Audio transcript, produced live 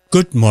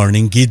Good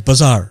morning, Geet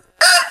Bazaar.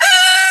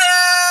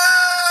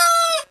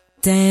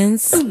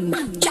 Dance.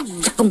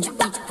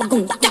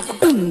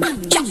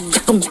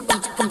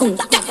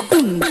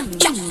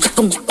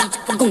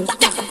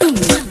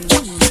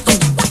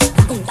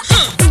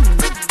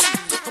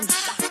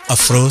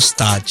 Afroz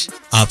ताज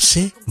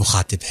आपसे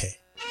मुखातिब है.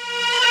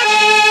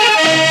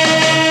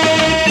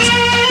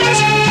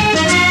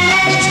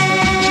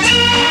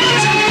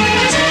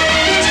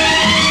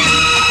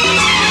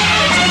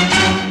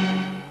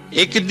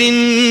 एक दिन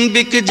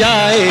बिक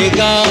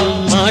जाएगा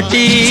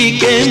माटी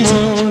के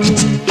मोल,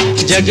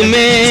 जग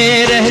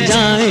में रह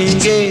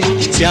जाएंगे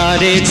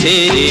प्यारे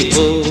तेरे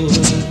बोल.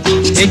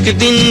 एक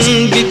दिन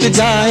बिक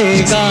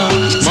जाएगा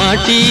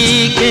माटी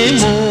के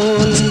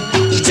मोल,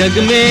 जग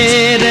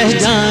में रह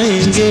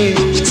जाएंगे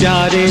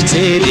प्यारे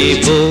तेरे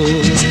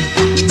बोल.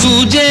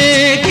 तुझे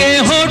के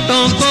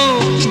होठों को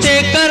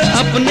देकर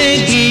अपने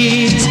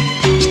गीत,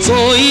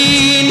 कोई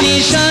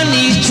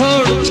निशानी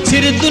छोड़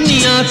फिर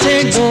दुनिया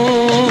से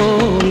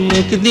डोल.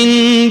 एक दिन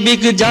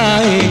बिक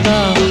जाएगा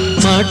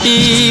माटी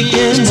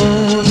के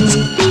मोल,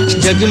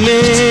 जग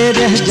में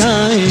रह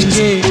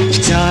जाएंगे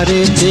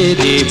प्यारे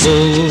तेरे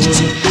बोल.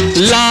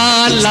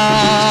 ला ला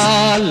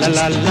ला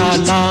ला ला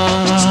ला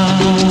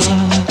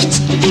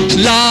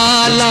ला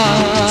ला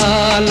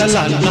ला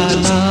ला ला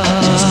ला.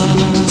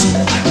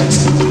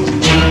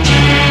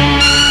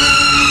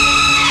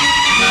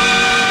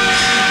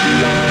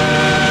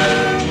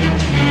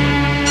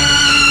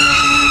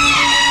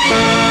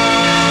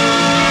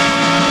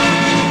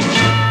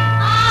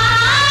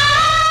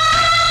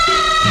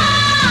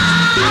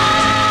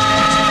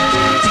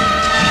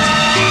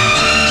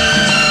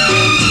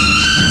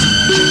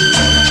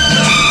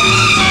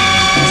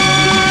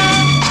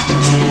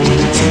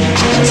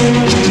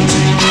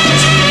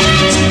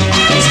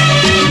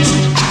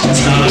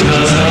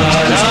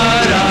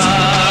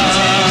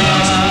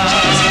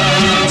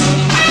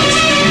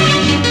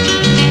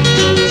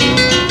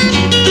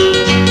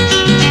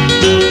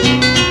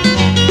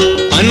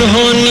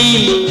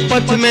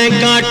 पथ में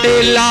कांटे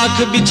लाख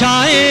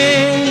बिछाए,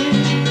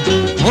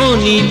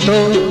 होनी तो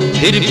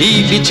फिर भी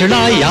बिछड़ा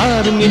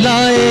यार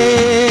मिलाए.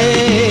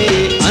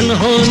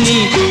 अनहोनी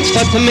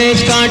पथ में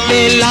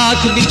कांटे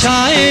लाख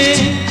बिछाए,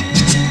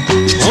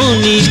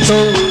 होनी तो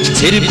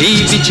फिर भी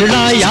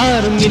बिछड़ा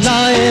यार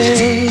मिलाए.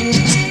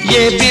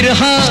 ये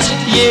बिरहा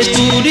ये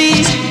दूरी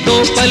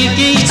दो पल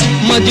की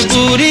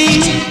मजबूरी,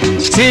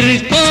 फिर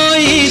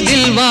कोई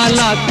दिल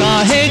वाला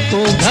काहे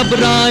को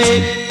घबराए.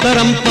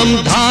 करम पम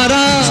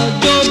धारा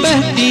जो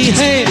बहती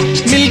है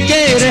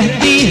मिलके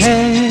रहती है,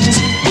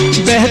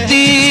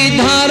 बहती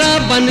धारा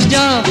बन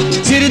जा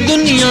फिर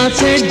दुनिया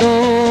से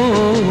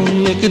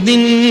डोल. एक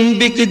दिन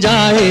बिक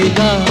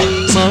जाएगा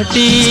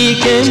माटी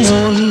के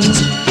मोल,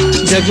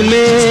 जग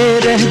में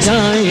रह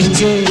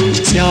जाएंगे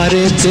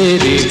प्यारे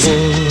तेरे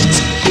बोल.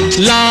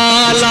 ला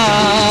ला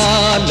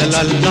ला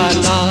ला ला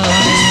ला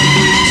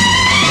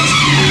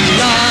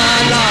ला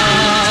ला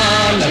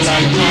ला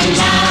ला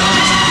ला.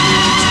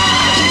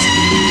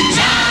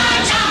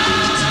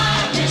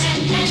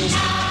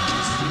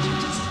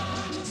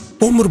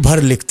 उम्र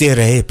भर लिखते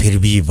रहे फिर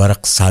भी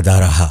वर्क सादा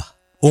रहा,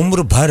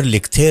 उम्र भर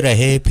लिखते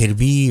रहे फिर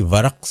भी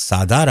वर्क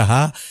सादा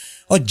रहा.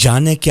 और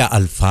जाने क्या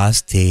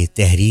अल्फाज थे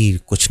तहरीर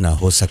कुछ ना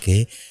हो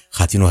सके.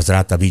 खातिन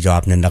हजरात, अभी जो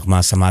आपने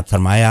नगमा समात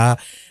फरमाया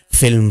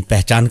फिल्म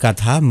पहचान का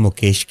था,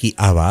 मुकेश की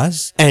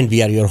आवाज. And we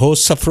are your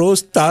host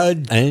Afroz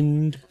Taj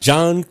and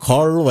John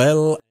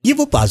Corwell. ये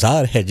वो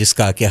बाजार है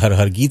जिसका कि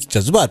हर गीत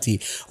जज्बा थी,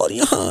 और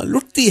यहाँ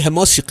लुटती है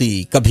मौसीकी,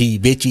 कभी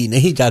बेची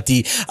नहीं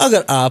जाती.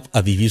 अगर आप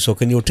अभी भी सो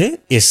के नहीं उठे,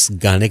 इस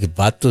गाने के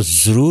बाद तो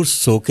जरूर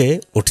सो के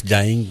उठ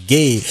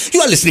जाएंगे.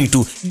 यू आर लिसनिंग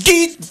टू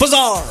गीत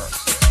बाजार.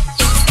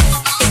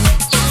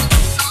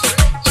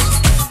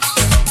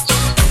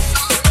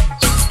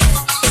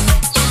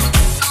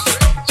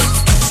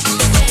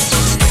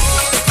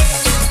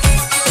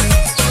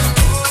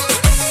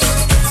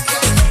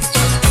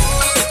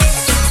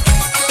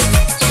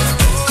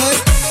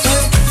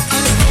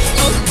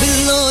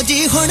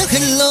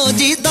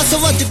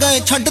 ਵੱਜ ਗਏ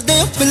ਛੱਡ ਦੇ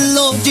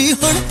ਪਿੱਲੋ ਜੀ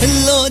ਹੁਣ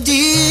ਹਿੱਲੋ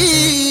ਜੀ.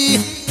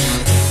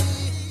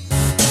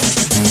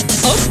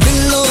 ਓ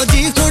ਪਿੱਲੋ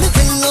ਜੀ ਹੁਣ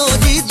ਹਿੱਲੋ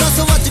ਜੀ, 10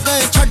 ਵੱਜ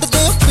ਗਏ ਛੱਡ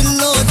ਦੇ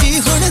ਪਿੱਲੋ ਜੀ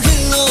ਹੁਣ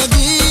ਹਿੱਲੋ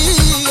ਜੀ.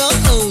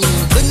 ਓ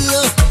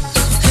ਪਿੱਲੋ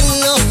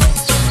ਹਿੱਲੋ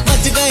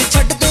ਵੱਜ ਗਏ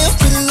ਛੱਡ ਦੇ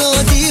ਪਿੱਲੋ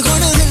ਜੀ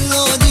ਹੁਣ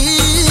ਹਿੱਲੋ ਜੀ.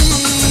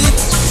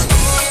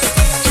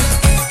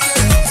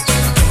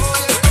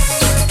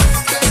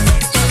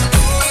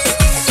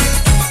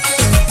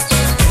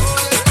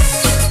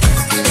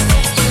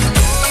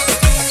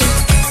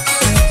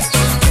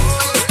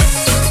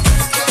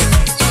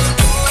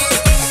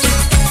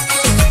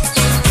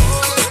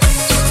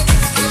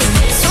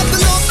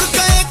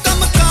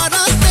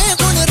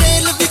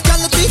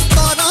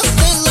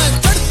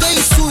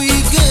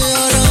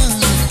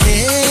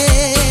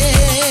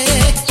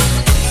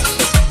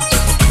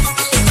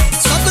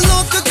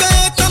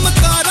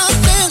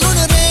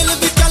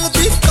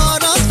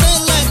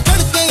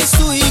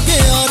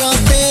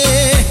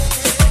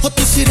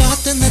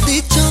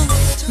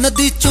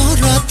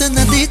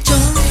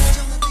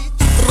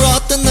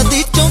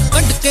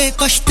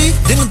 गई कश्ती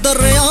दिन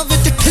दरिया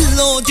विच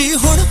ठिल्लो जी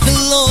हुण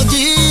हिल्लो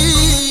जी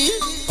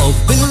ओ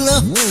बिल्लो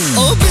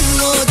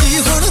जी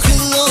हुण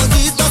हिल्लो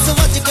जी 10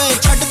 बज गए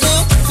छड्ड दो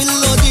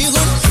पिल्लो जी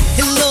हुण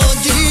हिल्लो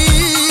जी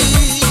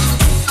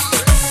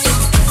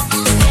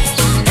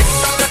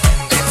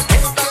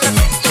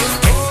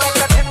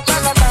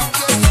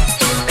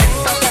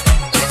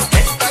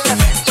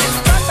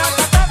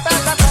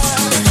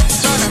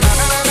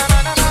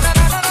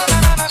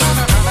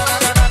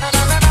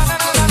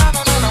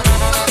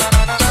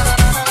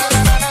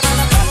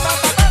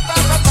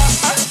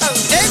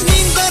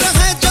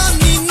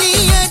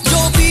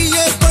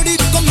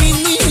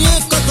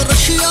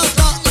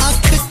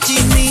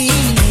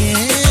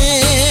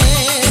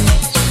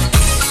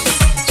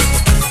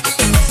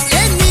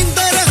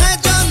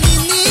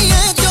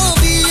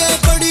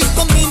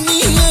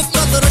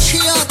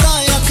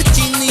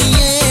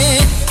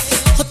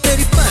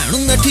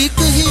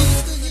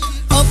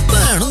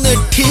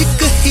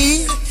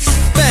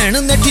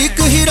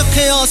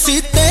सी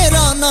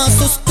तेरा ना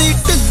सुस्ती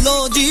ढिल्लो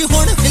जी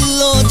हुण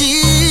हिल्लो जी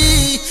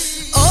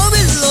ओ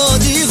बिल्लो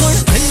जी हुण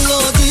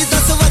हिल्लो जी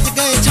 10 बज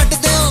गए छड्ड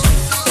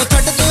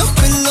दियो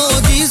पिल्लो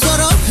जी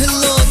जरा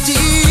हिल्लो जी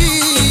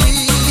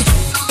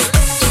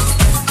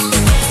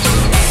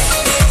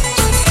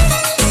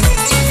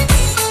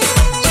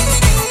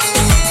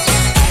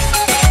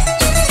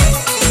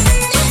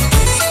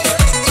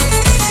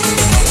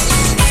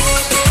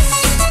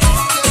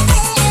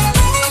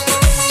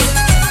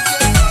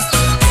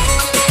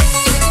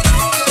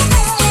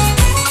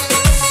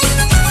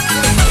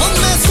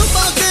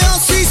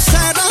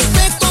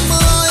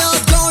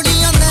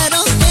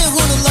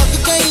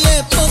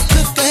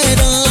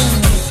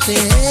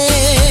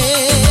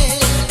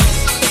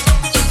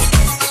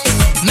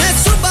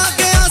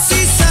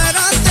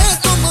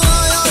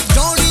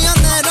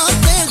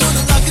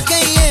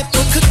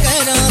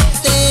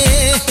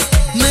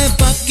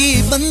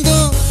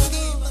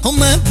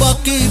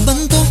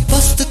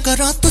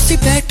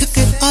बैठ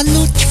के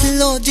आलू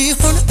छिल्लो जी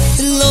हुण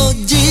हिल्लो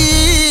जी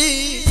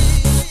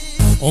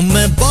ओ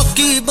मैं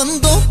बाकी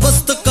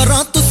बंदोबस्त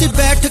करा तुसी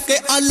बैठ के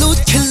आलू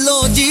छिल्लो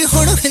जी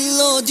हुण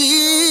हिल्लो जी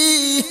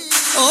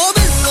ओ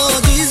बिल्लो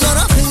जी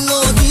जरा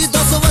हिल्लो जी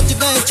 10 बज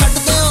गए छड्ड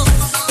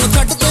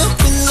दियो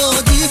पिल्लो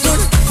जी हुण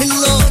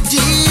हिल्लो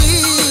जी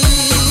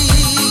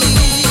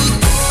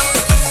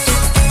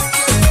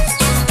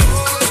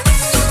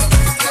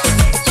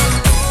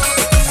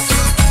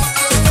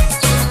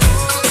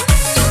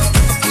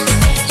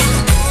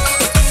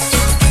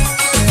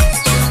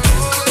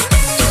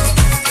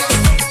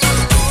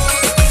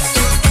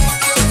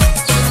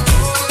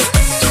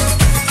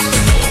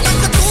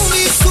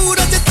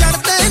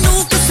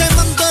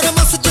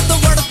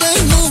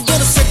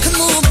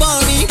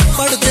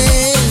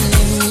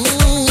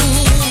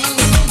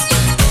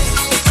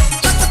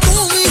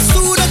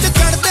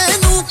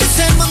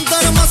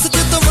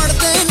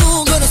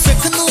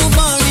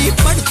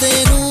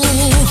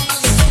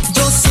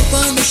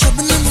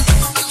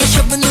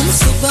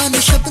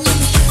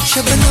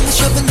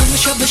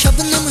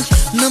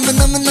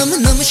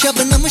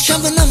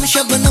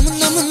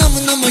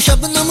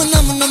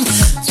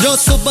जो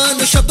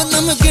सुबह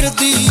शबनम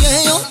गिरदी है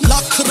ओ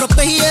लाख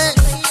रुपये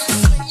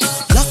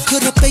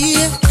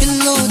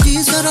किलो जी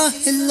जरा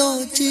हिल्लो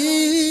जी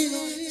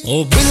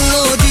ओ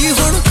बिल्लो जी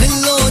हुण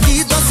हिल्लो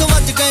जी 10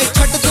 बज गए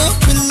छड्ड दो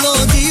पिल्लो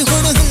जी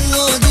हुण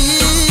हिल्लो जी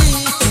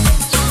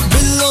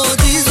बिल्लो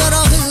जी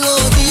जरा हिल्लो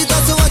जी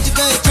 10 बज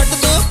गए छड्ड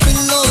दो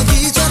पिल्लो जी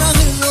जरा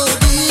हिल्लो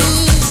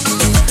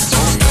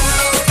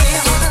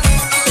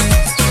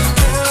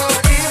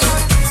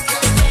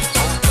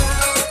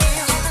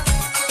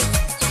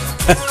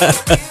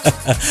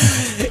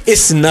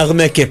इस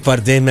नगमे के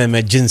पर्दे में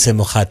मैं जिनसे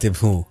मुखातिब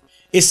हूँ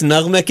इस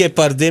नगमे के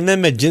पर्दे में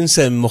मैं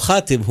जिनसे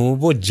मुखातिब हूँ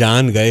वो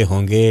जान गए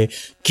होंगे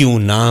क्यों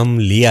नाम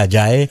लिया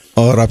जाए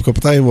और आपको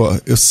पता है वो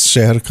इस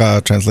शेर का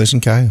ट्रांसलेशन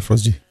क्या है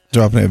फरोज जी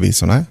जो आपने अभी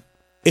सुना है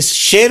इस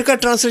शेर का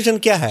ट्रांसलेशन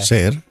क्या है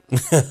शेर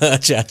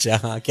अच्छा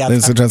हाँ क्या था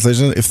इसका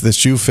translation if the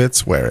shoe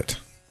fits where it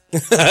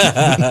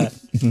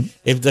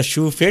If the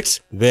shoe fits,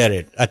 wear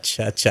it.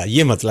 अच्छा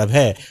ये मतलब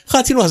है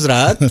खातिन व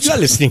हज़रात you are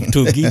listening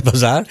to Geet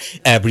Bazaar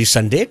every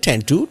Sunday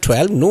 10 to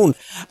 12 noon.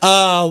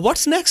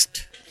 What's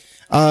next?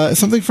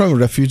 Something from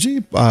Refugee.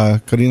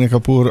 Kareena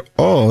Kapoor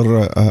और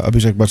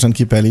अभिषेक बच्चन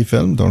की पहली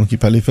फिल्म दोनों की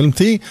पहली फिल्म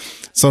थी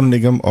सोनू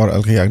निगम और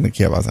अलका याग्निक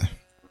की आवाज़ है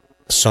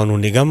सोनू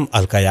निगम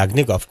अलका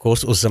याग्निक ऑफ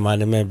कोर्स उस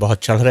जमाने में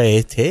बहुत चल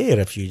रहे थे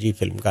रेफ्यूजी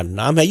फिल्म का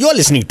नाम है You are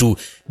listening to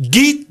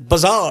Geet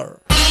Bazaar.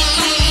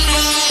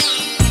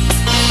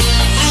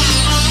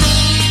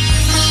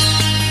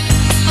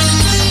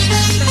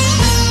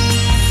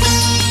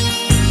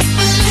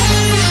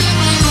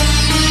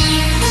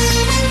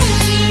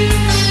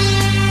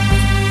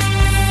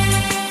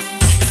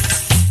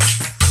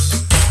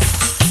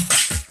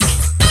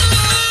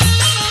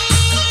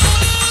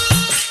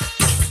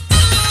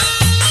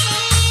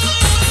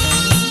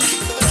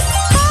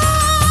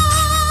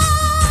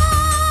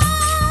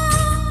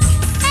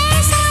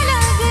 ऐसा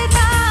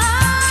लगता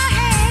है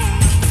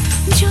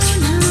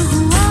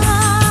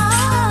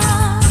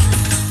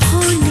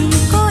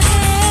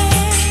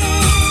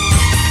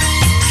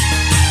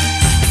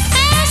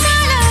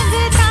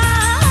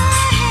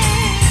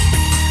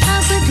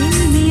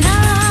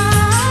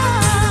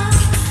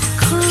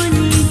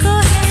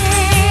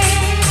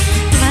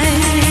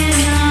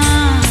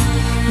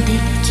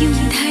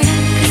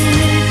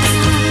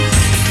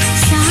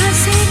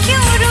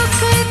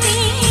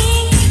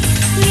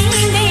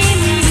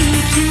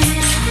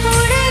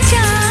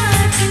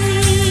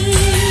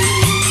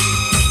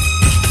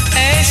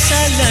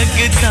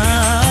लगता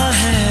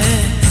है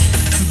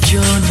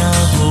जो ना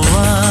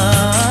हुआ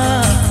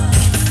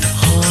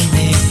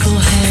होने को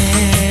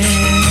है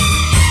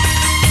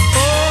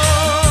ओ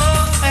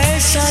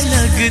ऐसा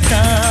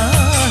लगता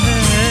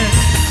है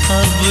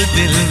अब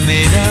दिल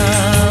मेरा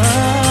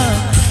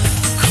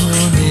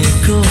खोने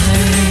को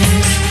है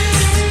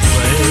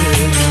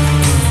वरना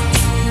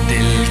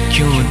दिल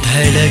क्यों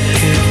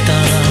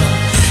धड़कता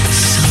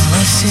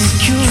सांसें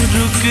क्यों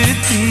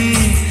रुकती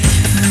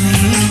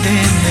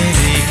नींदें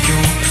मेरी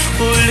क्यों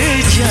उड़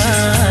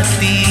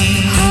जाती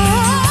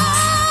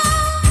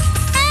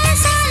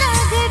ऐसा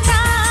लगता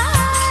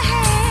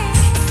है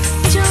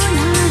जो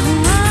ना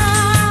हुआ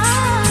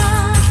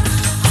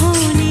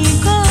होने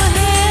को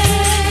है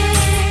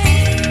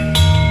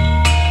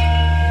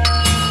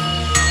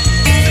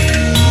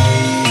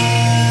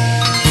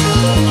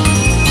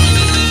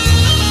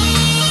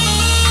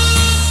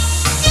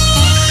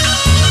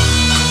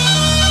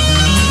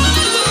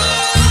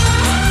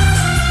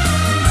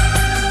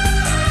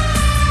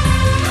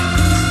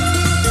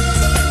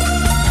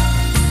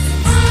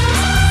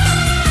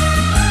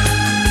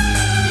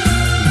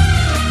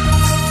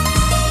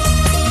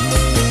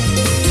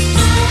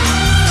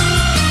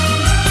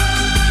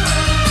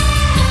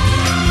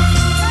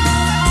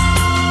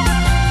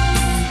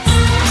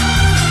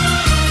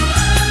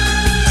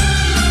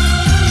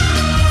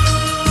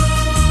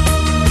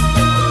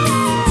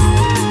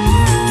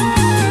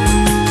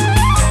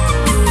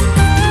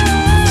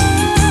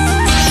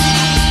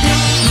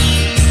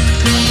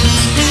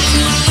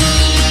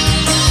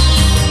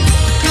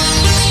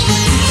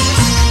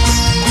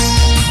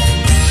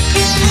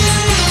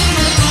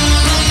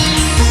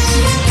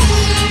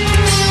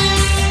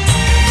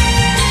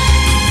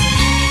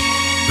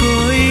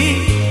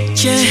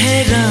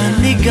चेहरा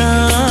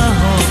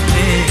निगाहों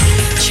पे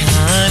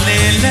छाने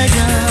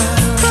लगा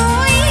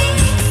कोई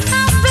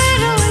अब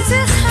रोज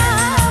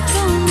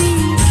ख्वाबों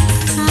में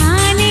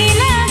आने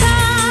लगा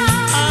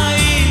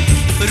आई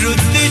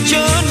रुत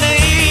जो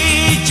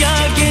नई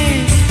जागे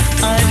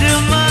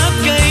अरमा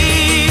गई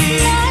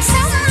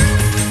मौसम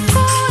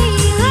कोई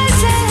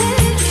गजल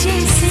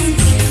जैसे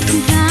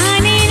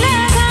गाने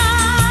लगा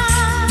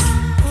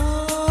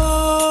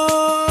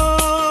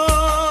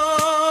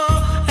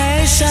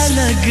ऐसा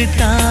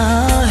लगता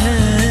है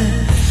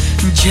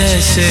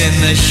जैसे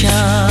नशा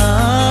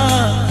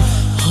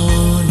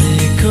होने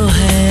को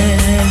है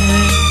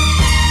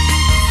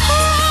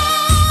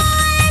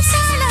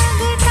ऐसा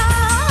लगता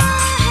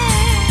है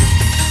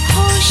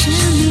होश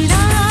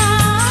मेरा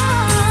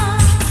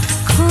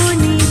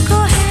खोने को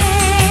है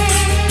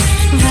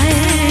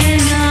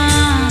वरना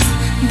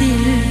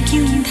दिल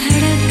क्यों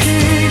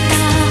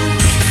धड़कता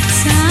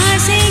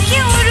सांसें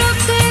क्यों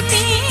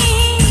रुकती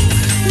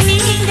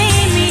नींदें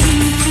मेरी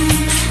क्यों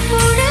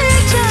उड़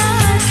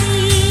जाती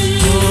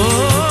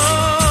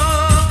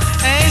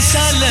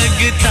ऐसा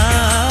लगता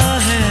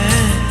है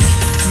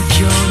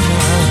जो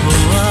ना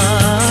हुआ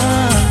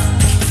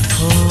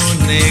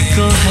होने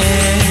को है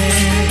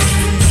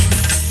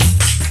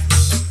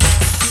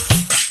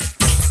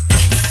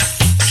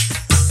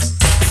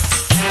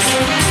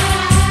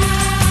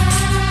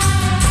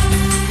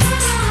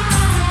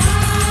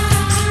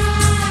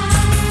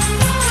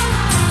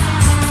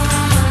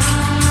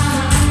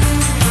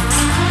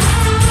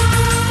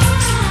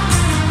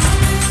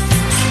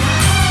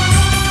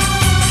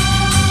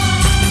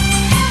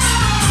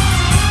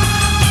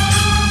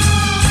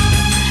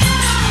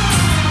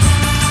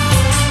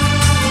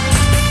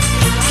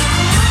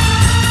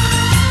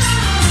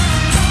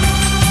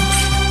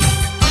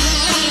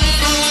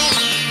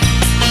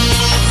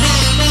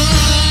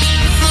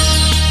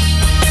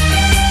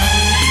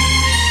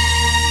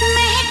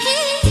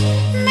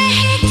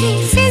महकी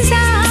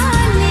फिजा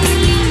ने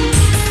ली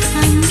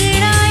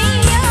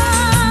अंगड़ाइयाँ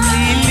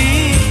नीली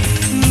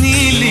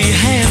नीली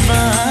है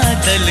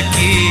बादल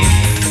की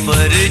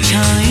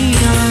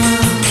परछाइयाँ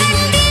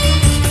ठंडी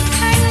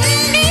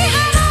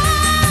हवा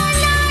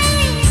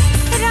लाई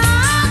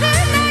राग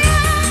नया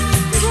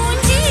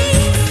गूंजी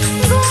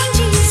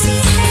गूंजी सी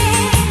है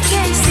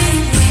जैसे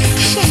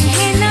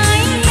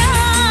शहनाइयाँ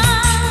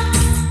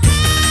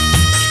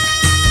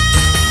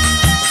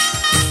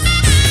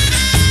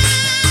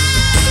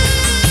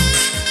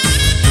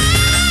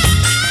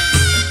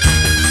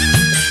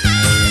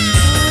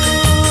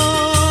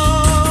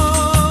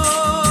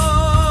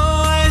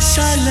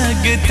ऐसा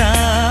लगता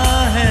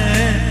है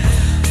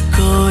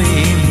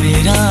कोई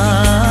मेरा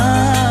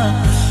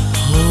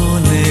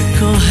होने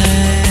को है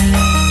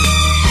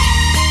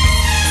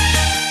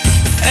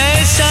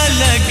ऐसा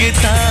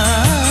लगता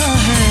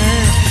है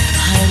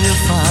हर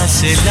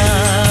फासला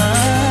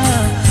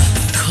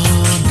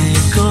खोने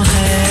को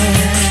है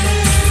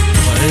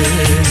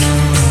वरना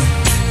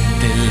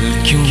दिल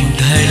क्यों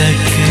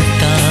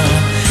धड़कता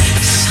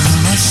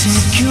सांसें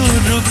क्यों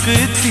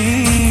रुकती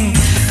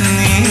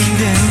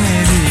नींद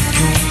मेरी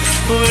क्यों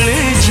उड़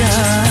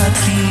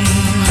जाती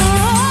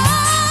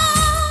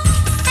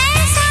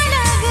ऐसा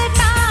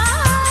लगता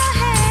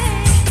है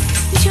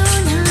जो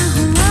ना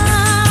हुआ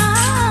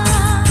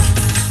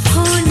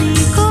होने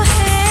को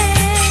है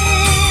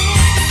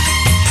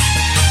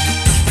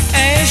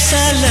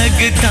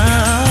लगता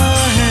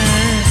है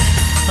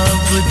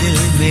अब दिल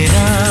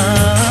मेरा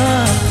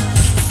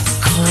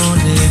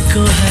खोने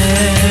को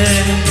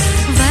है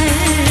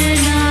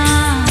वरना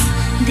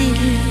दिल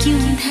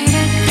क्यों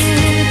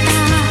धड़कता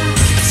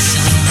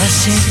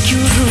सांसें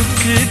क्यों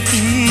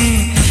रुकती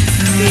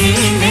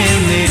नींदें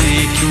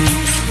मेरी क्यों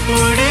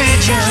उड़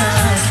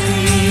जाती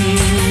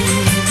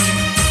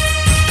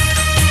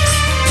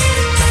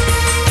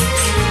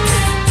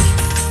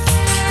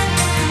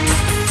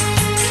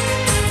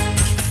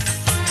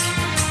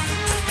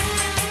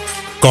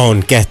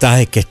कौन कहता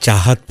है कि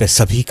चाहत पे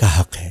सभी का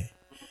हक है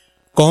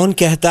कौन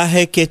कहता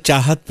है कि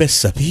चाहत पे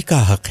सभी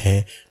का हक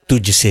है तू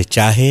जिसे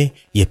चाहे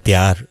ये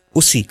प्यार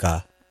उसी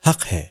का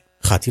हक है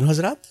खातिन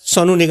हजरात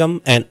सोनू निगम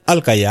एंड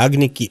अलका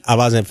याग्निक की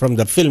आवाजें फ्रॉम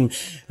द फिल्म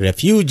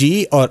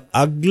रेफ्यूजी और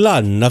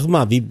अगला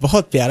नगमा भी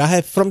बहुत प्यारा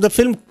है फ्रॉम द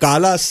फिल्म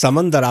काला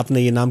समंदर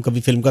आपने ये नाम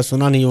कभी फिल्म का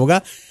सुना नहीं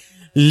होगा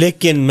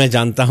लेकिन मैं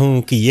जानता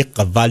हूं कि ये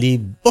कव्वाली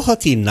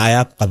बहुत ही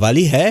नायाब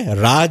कव्वाली है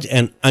राज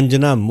एंड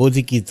अंजना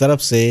मोदी की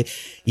तरफ से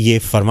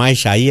ये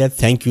फरमाइश आई है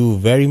thank you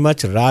very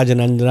much Raj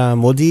and Anjana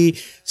Modi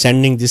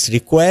sending this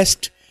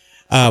request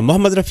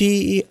Mohammad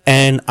Rafi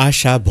and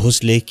Asha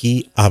Bhosle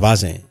की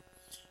आवाज़ें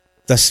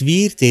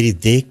तस्वीर तेरी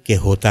देख के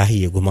होता है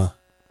ये गुमा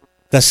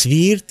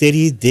तस्वीर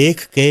तेरी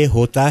देख के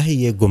होता है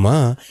ये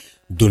गुमा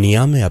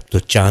दुनिया में अब तो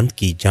चांद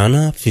की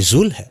जाना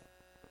फिजूल है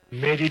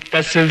मेरी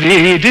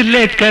तस्वीर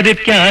लेकर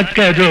क्या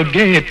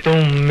करोगे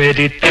तुम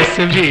मेरी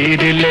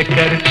तस्वीर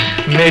लेकर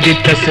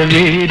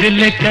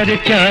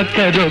क्या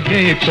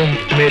करोगे तुम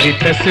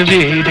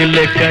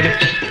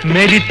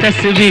मेरी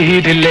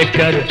तस्वीर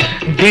लेकर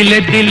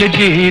दिल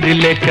गीर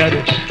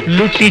लेकर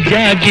लुटी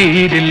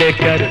जागीर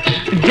लेकर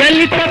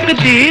जल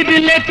तकदीर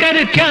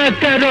लेकर क्या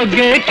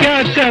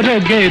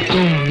करोगे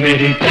तुम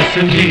मेरी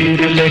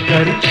तस्वीर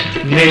लेकर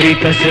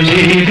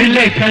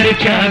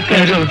क्या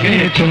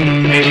करोगे तुम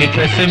मेरी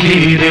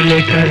तस्वीर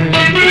लेकर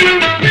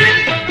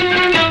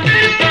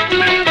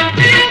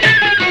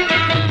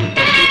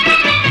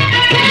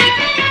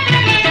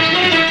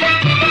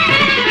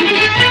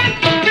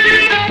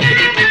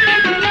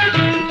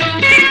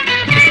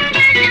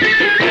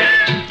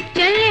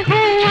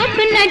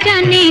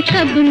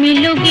कब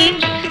मिलोगे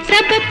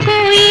सबक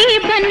कोई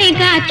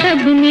बनेगा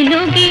तब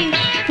मिलोगे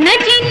न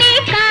जीने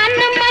का न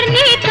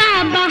मरने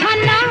का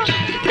बहाना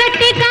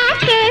कटेगा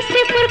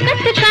कैसे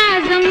फुरकत का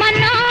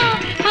जमाना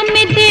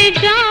हमें दे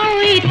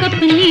जाओ एक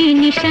अपनी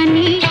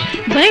निशानी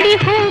बड़ी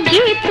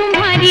होगी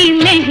तुम्हारी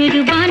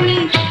मेहरबानी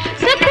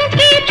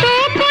सबकी तो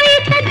कोई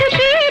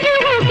तदबीर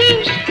होगी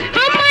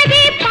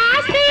हमारे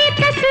पास ये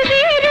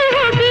तस्वीर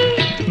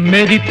होगी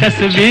मेरी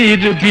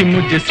तस्वीर भी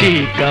मुझसे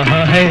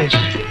कहाँ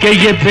है कि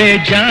ये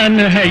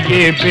बेजान है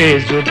ये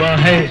बेजुबां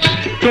है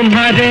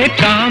तुम्हारे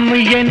काम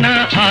ये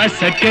ना आ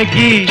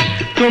सकेगी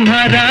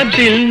तुम्हारा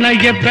दिल न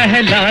ये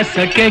बहला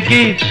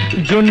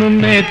सकेगी जुनून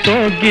में तो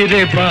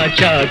गिरे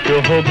बाचा तो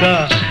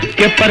होगा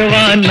कि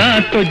परवाना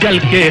तो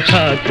जल के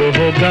खाक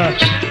होगा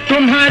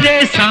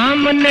तुम्हारे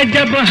सामने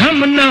जब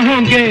हम न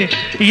होंगे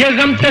ये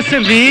गम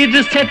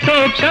तस्वीर से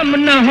तो कम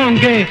न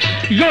होंगे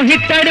यूं ही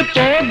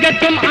तड़पोगे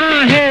तुम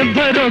आहें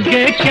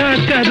भरोगे क्या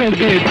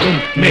करोगे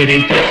तुम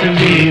मेरी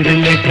तस्वीर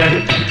लेकर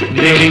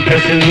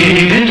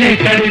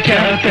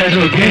क्या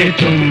करोगे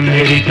तुम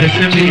मेरी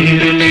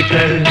तस्वीर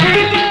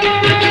लेकर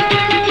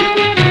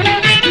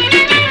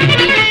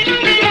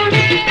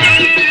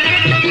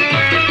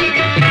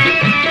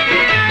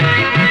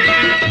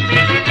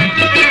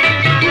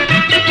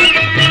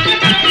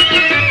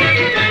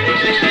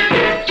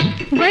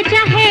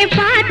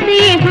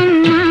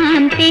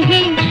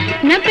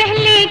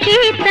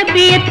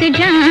तबीयत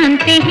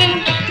जानते हैं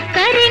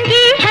करेंगे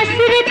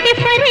हसरत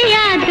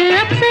फरियाद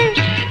अक्सर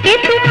कि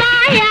तुम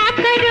आया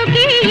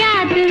करोगे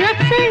याद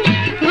अक्सर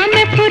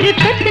हमें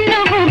फुर्सत न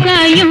होगा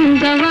यूं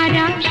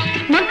गवारा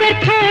मगर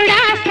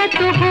थोड़ा सा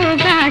तो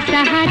होगा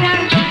सहारा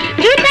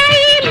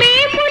जुदाई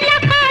में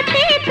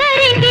मुलाकातें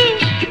करेंगे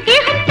कि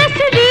हम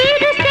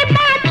तस्वीर से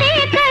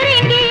बातें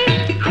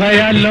करेंगे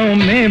ख्यालों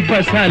में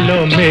बसा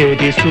लो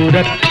मेरी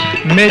सूरत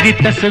मेरी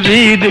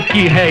तस्वीर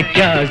की है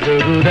क्या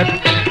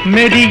जरूरत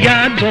मेरी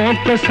यादों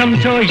को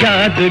समझो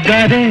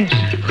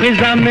यादगारें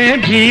खिजा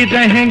में भी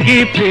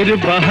रहेंगी फिर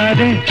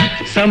बहारें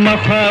समा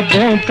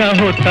ख्वाबों का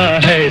होता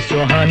है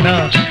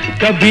सुहाना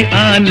कभी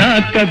आना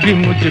कभी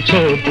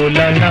मुझको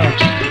बुलाना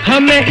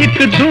हमें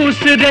एक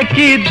दूसरे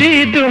की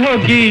दीद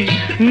होगी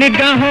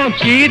निगाहों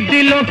की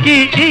दिलों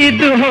की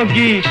ईद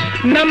होगी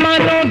न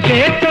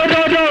मानोगे तो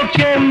रो रो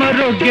के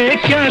मरोगे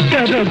क्या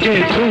करोगे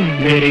तुम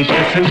मेरी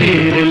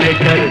तस्वीर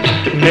लेकर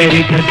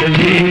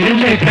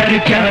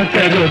क्या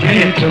करोगे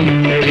तुम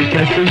मेरी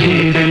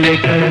तस्वीर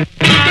लेकर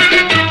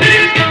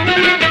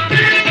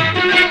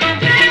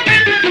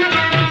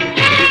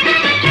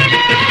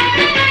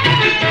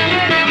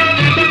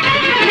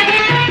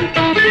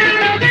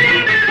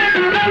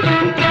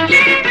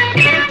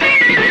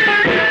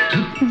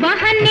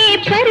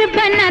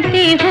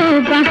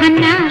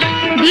बहाना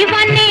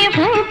दीवाने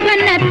हो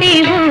बनाते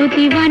हो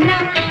दीवाना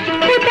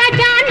खुदा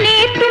जाने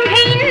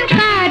तुम्हें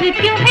इनकार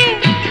क्यों है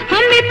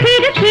हमें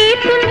फिर भी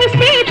तुम्हीं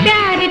से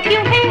प्यार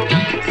क्यों है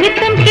सिर्फ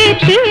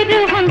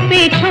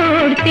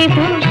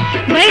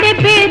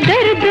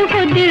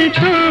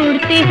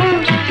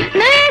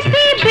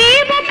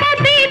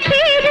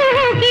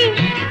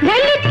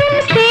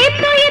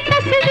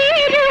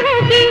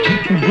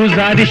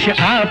गुजारिश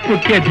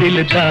आपके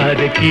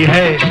दिलदार की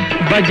है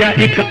बजा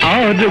एक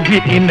और भी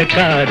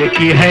इनकार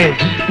की है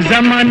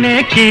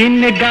जमाने की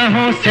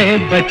निगाहों से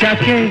बचा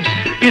के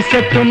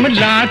इसे तुम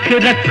लाख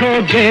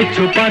रखोगे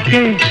छुपा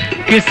के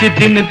किस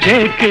दिन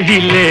देख ही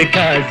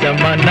लेगा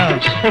जमाना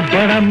वो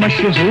बड़ा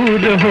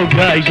मशहूर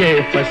होगा ये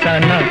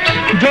फसाना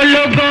जो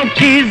लोगों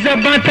की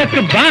ज़बान तक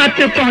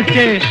बात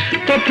पहुँचे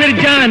तो फिर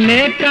जाने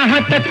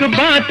कहाँ तक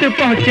बात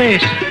पहुँचे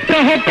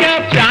कहो क्या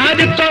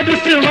प्यार तो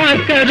रुसवा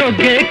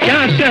करोगे क्या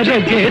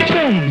करोगे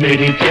तुम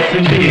मेरी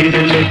तस्वीर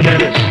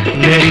लेकर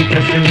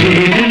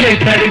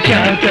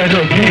क्या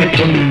करोगे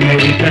तुम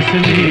मेरी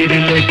तस्वीर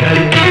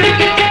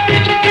लेकर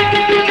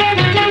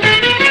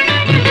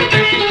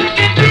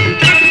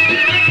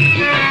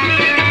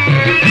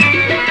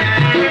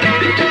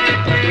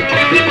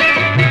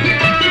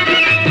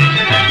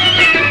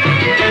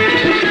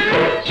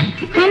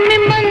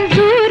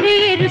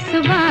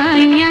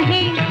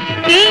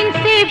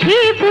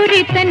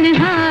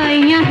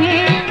तन्हाइयां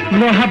हैं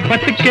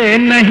मोहब्बत के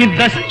नहीं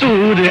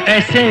दस्तूर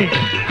ऐसे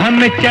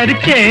हमें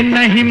चर्चे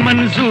नहीं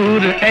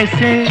मंजूर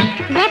ऐसे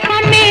वफा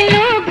में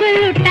लोग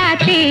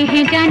लुटाते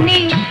हैं जाने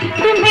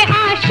तुम्हें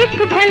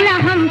आशिक भला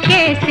हम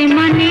कैसे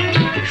माने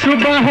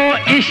शुबह हो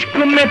इश्क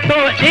में तो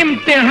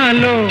इम्तिहान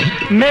लो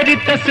मेरी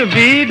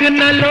तस्वीर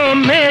न लो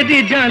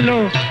मेरी जान लो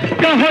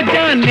कहो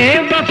जाने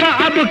वफा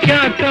अब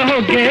क्या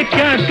कहोगे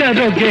क्या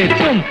करोगे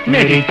तुम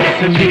मेरी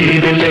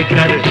तस्वीर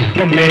लेकर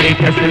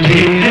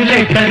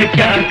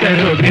क्या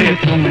करोगे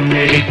तुम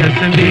मेरी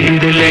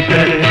तस्वीर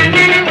लेकर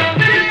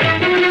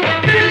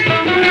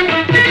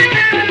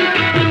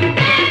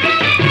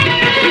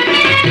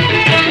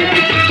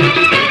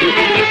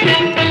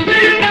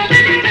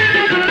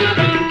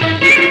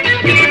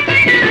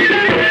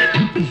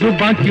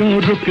जुबां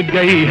क्यों रुक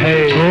गई है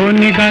वो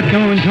निगाह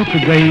क्यों झुक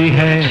गई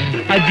है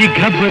अजी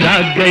घबरा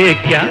गए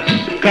क्या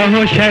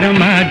कहो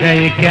शर्मा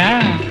गए क्या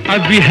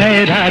अभी है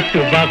रात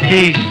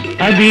बाकी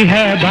अभी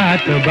है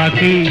बात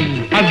बाकी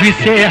अभी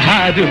से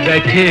हार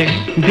बैठे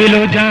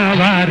दिलो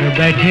जावार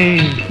बैठे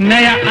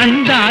नया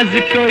अंदाज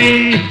कोई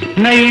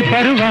नई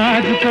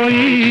परवाज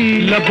कोई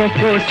लबों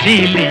को सी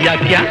लिया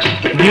क्या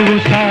न्यू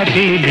सा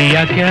भी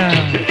लिया क्या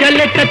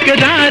चले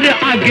तकरार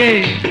आगे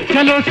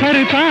चलो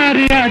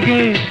सरकार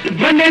आगे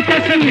बने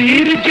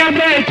तस्वीर क्या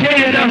बैठे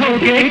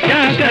रहोगे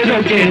क्या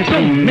करोगे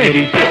तुम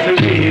मेरी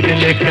तस्वीर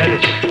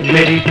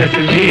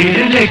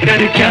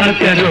लेकर क्या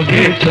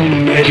करोगे तुम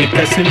मेरी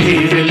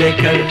तस्वीर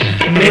लेकर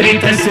मेरी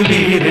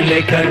तस्वीर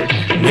लेकर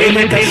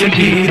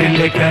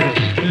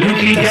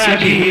लुटी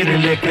जागीर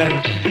लेकर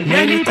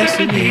मेरी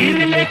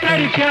तस्वीर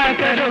लेकर क्या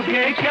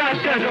करोगे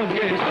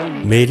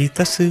तुम मेरी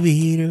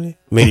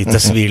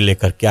तस्वीर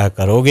लेकर क्या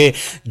करोगे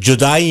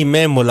जुदाई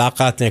में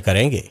मुलाकातें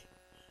करेंगे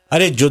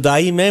अरे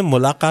जुदाई में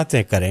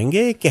मुलाकातें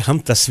करेंगे कि हम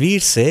तस्वीर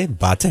से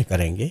बातें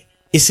करेंगे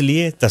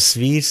इसलिए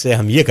तस्वीर से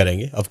हम ये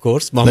करेंगे ऑफ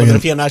कोर्स मोहम्मद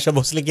रफी अनाशा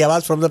भोसले की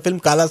आवाज फ्रॉम द फिल्म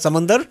काला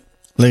समंदर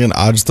लेकिन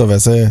आज तो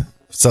वैसे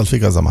सेल्फी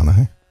का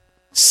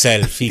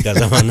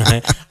जमाना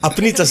है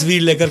अपनी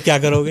तस्वीर लेकर क्या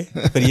करोगे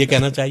फिर ये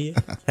कहना चाहिए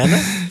है ना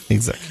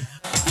एग्जैक्टली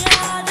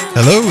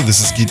हेलो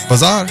दिस इज गीत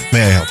बाजार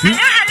मे आई help you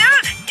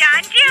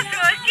John ji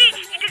Afroz ji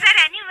it is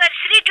our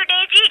anniversary today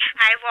ji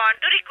I want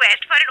to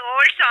request for an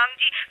old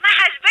song ji my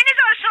husband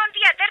is also on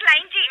the other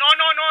line ji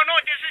no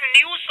this is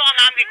new song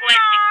I am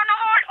requesting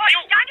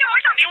no John ji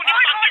old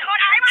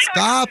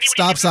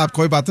Stop.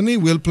 कोई बात नहीं.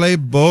 We'll play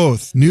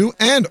both new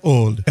and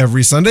old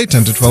every Sunday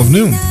 10 to 12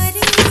 noon.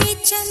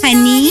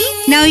 Honey,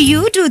 now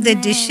you do the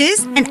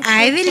dishes and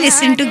I will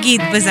listen to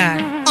Geet Bazaar.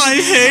 I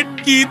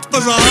hate Geet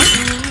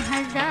Bazaar.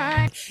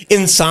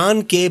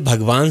 इंसान के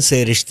भगवान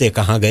से रिश्ते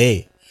कहाँ गए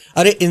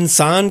अरे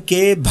इंसान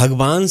के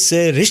भगवान से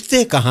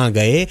रिश्ते कहाँ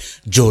गए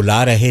जो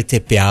ला रहे थे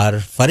प्यार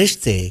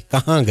फरिश्ते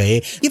कहाँ गए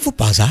ये वो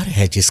बाजार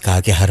है जिसका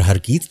कि हर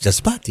गीत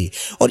जज्बाती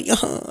और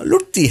यहाँ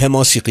लुटती है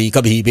मौसीकी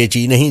कभी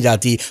बेची नहीं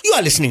जाती यू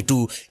आर लिसनिंग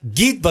टू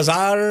गीत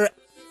बाजार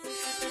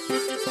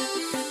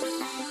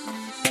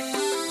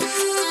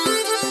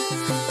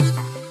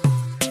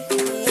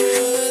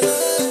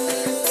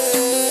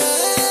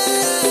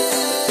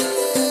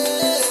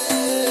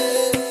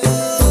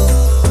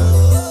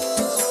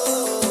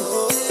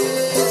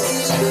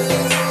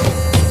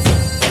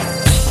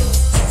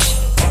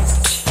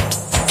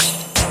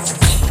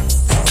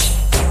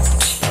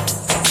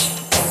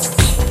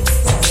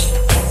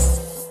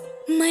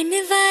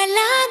मन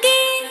वाला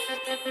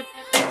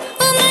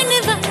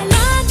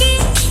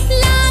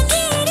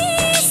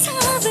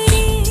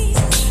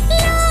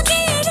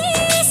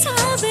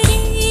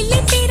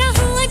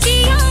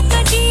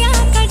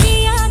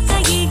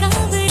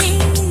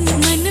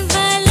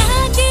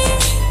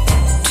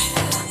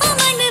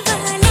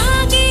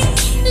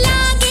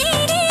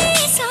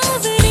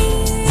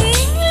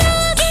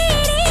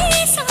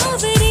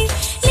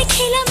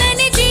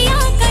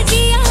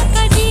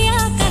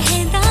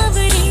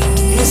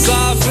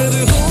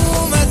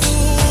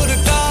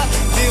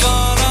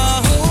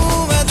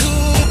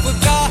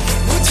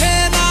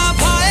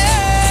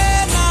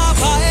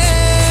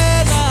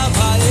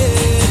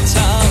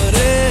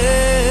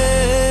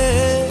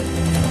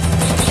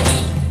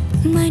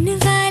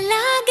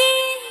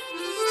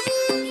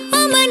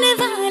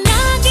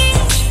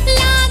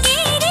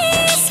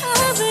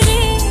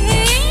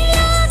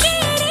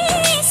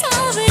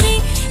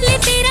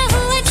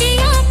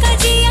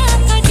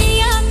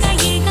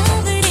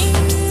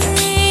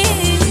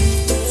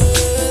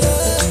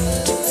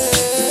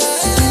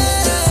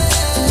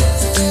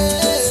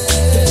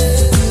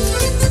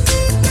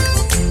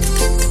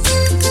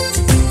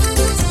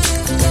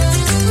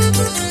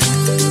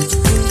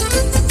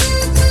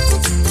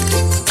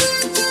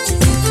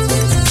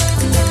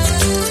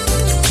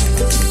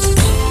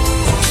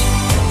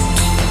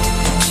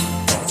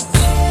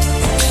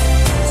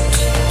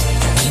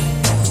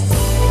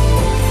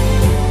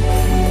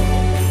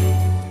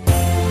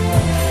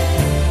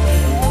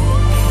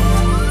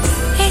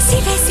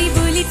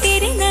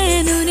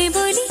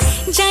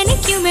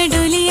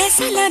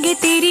कैसा लगे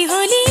तेरी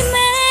होली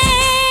में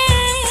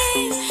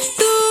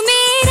तू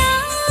मेरा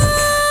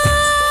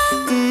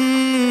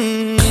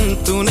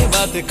तूने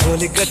बातें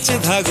खोली कच्चे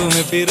धागों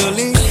में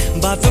पिरोली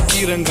बातों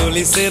की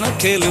रंगोली से ना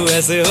खेलूं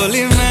ऐसे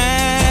होली मैं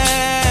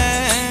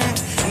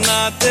ना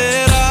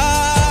तेरा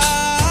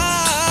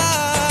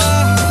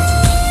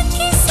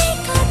किसी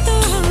का तो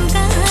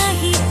होगा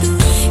ही तू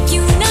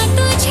क्यों ना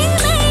तुझे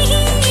मैं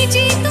ही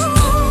जीतूं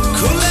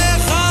खुले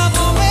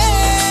ख्वाबों में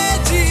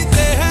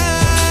जीते हैं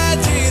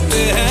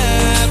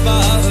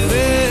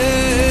बावरे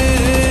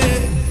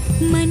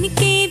मन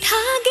के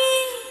धागे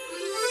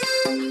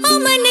ओ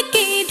मन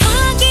के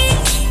धागे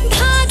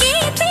धागे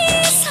पे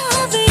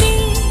सावरे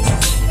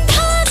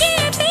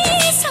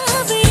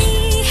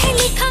है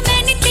लिखा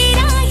मैंने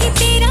तेरा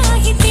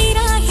ही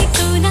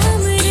तो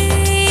नाम रे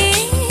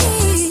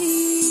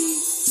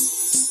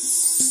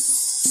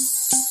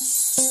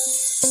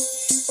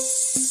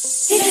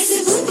रस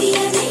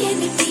बुंदिया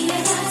नयन पिया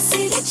रास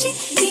रचे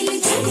दिल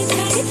धड़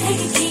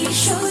के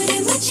शोर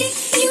मचे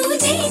यूं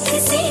देख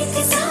सेक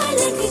सा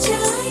लग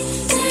जाए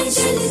मैं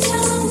जल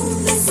जाऊं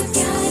बस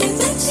प्यार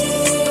बचे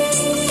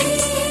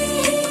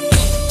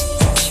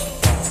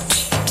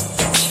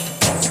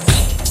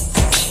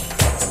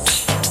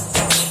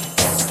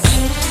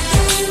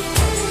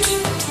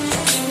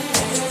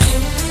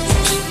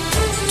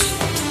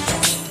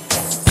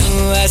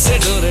ऐसे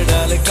डोरे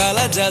डाले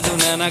काला जादू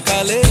नैना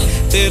काले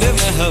तेरे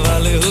में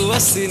हवाले हुआ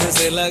सीने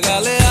से लगा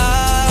ले आ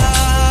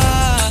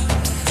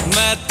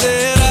मैं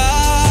तेरा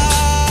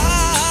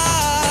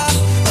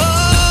ओ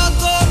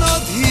दोनों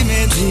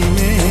धीमे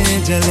धीमे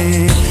जले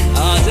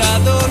आजा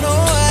दोनों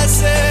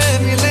ऐसे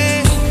मिले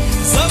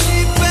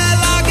ज़मीन पे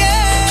लागे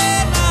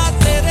ना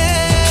तेरे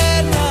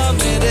ना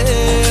मेरे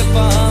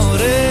पाँव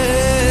रे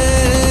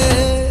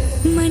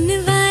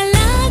मनवा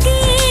लागे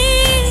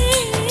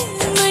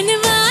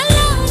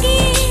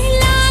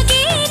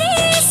लागे रे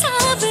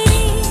सावरे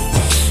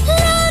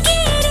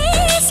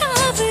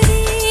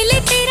ले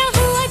तेरा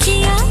हुआ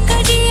जिया का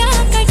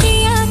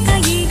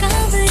ये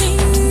गाँव रे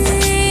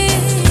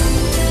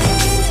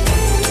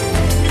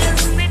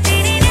रहूं मैं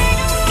तेरे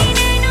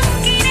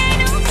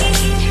नैनों की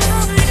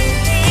छाँव रे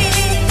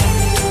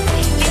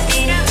ये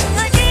तेरा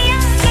हुआ जिया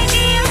का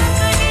ये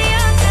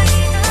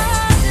गाँव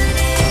रे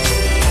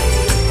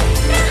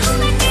रहूं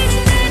मैं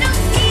तेरे नैनों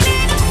की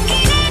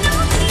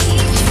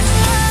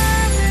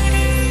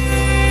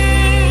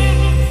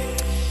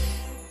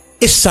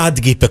इस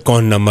सादगी पे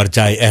कौन ना मर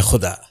जाए ए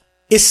खुदा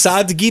इस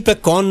सादगी पे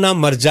कौन ना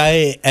मर जाए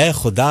ए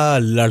खुदा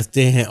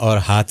लड़ते हैं और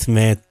हाथ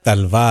में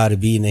तलवार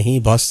भी नहीं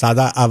बहुत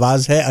सादा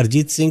आवाज़ है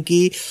अरिजीत सिंह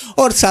की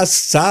और साथ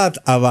साथ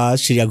आवाज़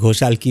श्रेया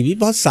घोषाल की भी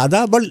बहुत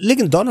सादा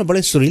लेकिन दोनों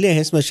बड़े सुरीले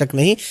हैं इसमें शक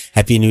नहीं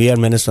हैप्पी न्यू ईयर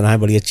मैंने सुना है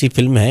बड़ी अच्छी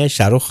फिल्म है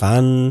शाहरुख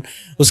खान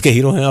उसके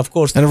हीरो हैं ऑफ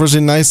कोर्स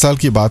एनिवर्सरी 9 साल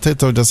की बात है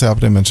तो जैसे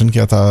आपने मेंशन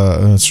किया था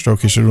स्ट्रोक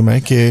के शुरू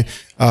में कि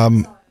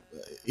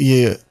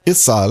ये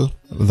इस साल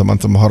the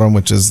month of Muharram,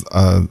 which is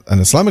an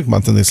Islamic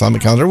month in the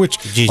Islamic calendar, which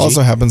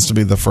also happens to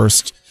be the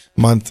first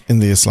month in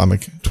the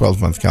Islamic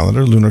 12-month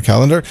calendar, lunar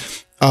calendar.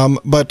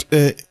 But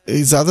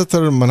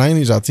ज़्यादातर मनाई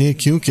नहीं जाती है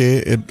क्योंकि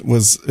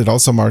it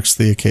also marks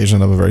the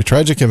occasion of a very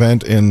tragic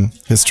event in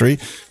history,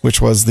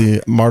 which was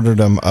the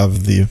martyrdom of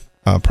the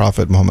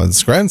Prophet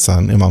Muhammad's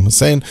grandson, Imam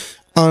Hussein,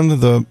 on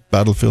the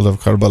battlefield of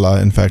Karbala.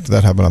 In fact,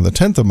 that happened on the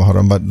 10th of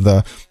Muharram, but the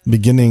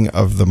beginning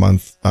of the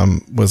month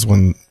was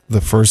when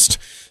the first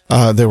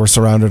they were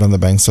surrounded on the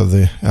banks of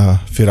the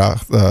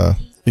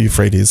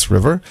Euphrates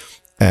River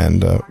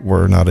and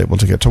were not able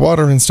to get to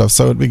water and stuff.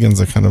 So it begins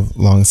a kind of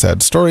long,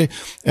 sad story.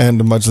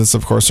 And majlis,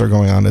 of course, are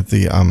going on at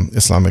the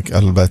Islamic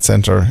Al-Bayt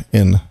Center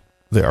in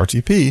the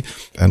RTP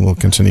and will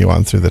continue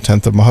on through the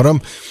 10th of Muharram,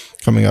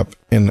 coming up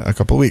in a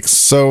couple of weeks.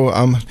 So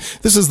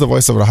this is the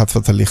voice of Rahat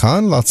Fateh Ali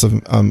Khan. Lots of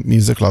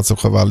music, lots of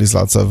qawwalis,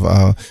 lots of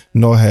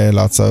nohe,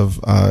 lots of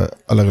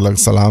alag-alag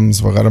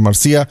salams, waghaira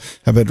marsiya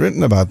have been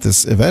written about this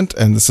event,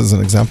 and this is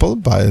an example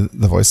by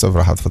the voice of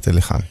Rahat Fateh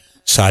Ali Khan.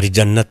 सारी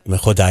जन्नत में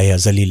खुदाए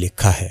अज़ली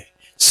लिखा है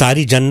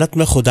सारी जन्नत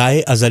में खुदाए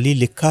अज़ली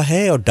लिखा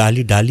है और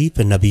डाली डाली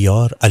पे नबी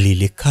और अली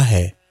लिखा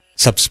है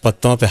सब्ज़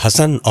पत्तों पे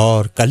हसन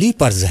और कली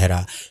पर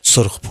ज़हरा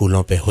सुर्ख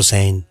फूलों पे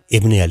हुसैन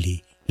इब्न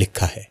अली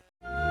लिखा है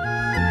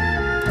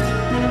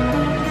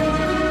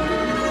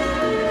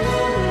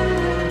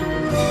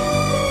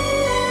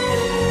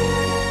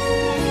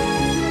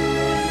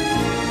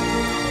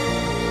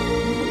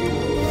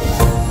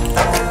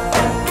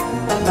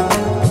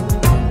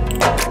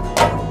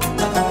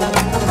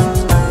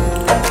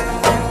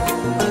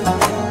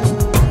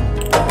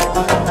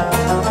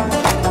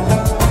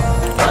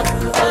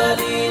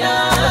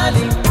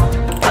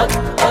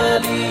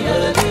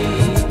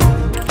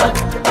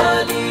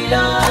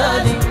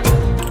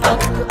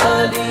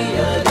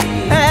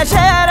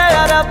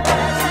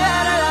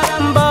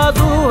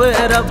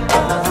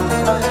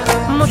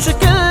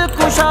मुश्किल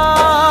कुशा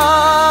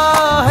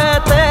है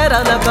तेरा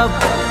लक़ब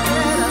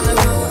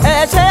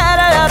ऐ शेर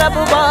अरब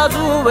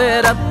बाज़ू-ए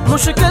रब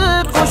मुश्किल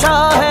कुशा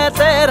है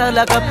तेरा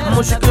लक़ब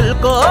मुश्किल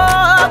को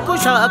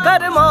कुशा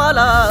कर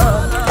मौला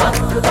हक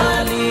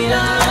अली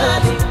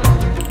अली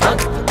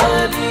हक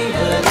अली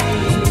अली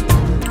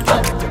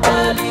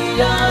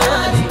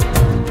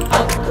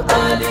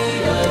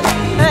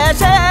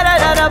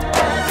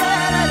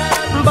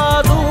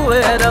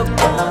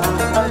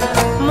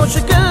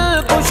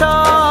मुश्किल कुशा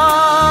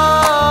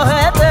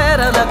है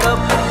तेरा लक़ब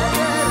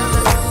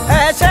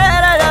है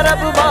शेर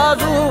अरब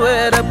बाज़ुए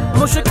रब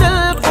मुश्किल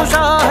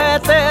कुशा है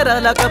तेरा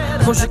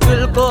लक़ब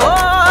मुश्किल को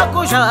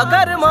कुशा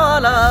कर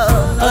मौला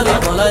अली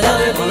मौला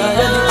अली मौला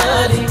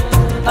अली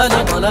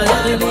अली मौला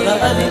अली मौला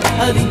अली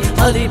अली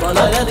अली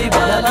मौला अली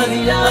मौला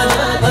अली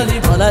अली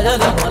मौला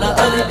अली मौला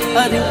अली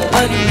अली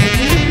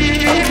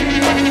अली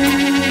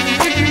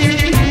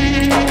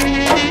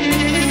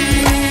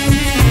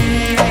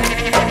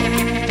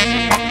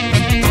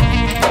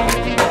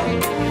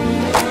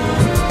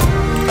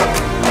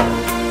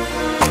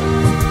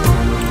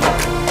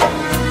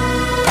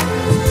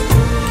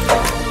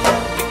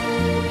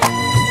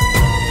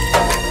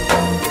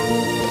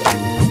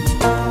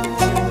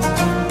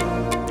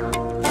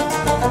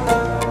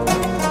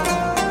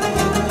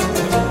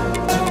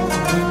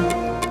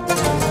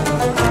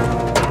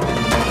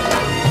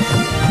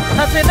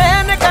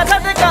हसनैन का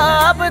सदका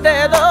अब दे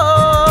दो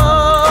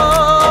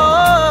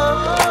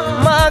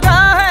मांगा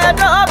है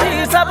जो भी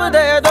सब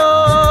दे दो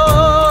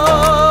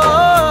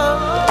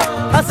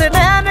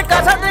हसनैन का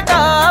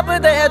सदका अब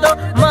दे दो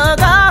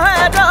मांगा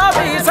है जो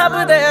भी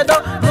सब दे दो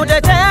मुझे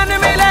चैन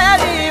मिले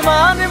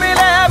ईमान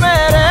मिले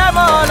मेरे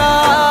मौला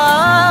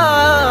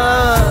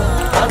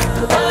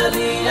हक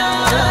अली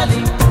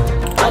अली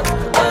हक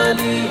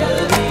अली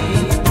अली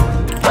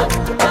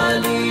हक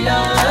अली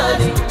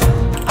अली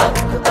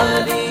हक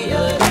अली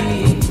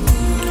अली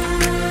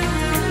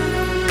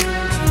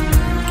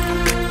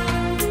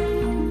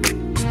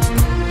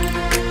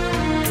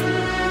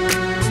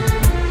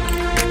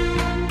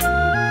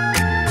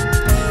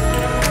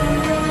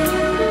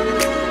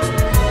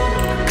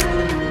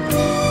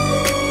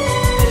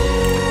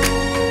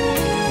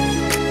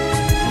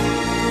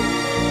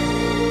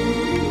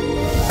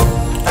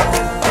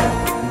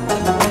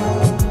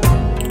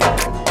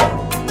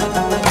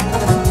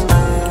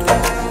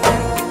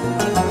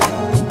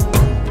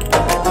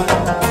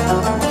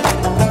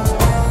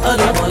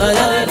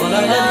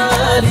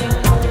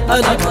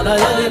मौला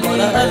अली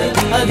मौला अली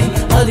अली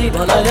अली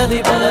मौला अली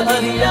मौला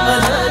अली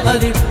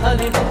अली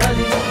अली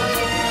अली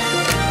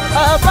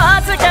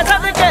अब्बास के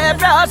सदके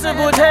प्यास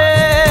बुझे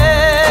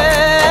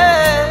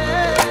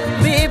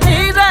बीबी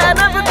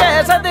ज़ैनब के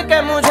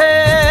सदके मुझे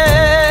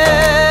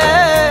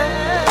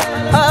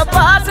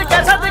अब्बास के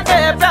सदके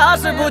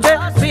प्यास बुझे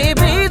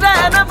बीबी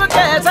ज़ैनब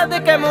के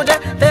सदके मुझे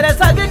तेरे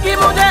सग की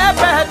मुझे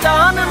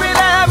पहचान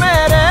मिले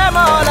मेरे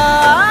मौला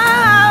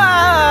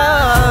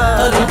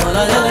अली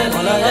मौला अली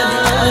मौला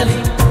अली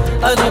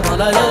अली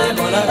मौला अली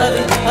मौला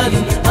अली अली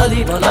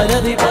अली मौला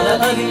अली मौला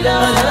अली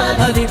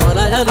अली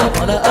मौला अली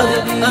मौला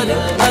अली अली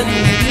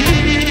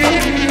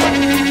अली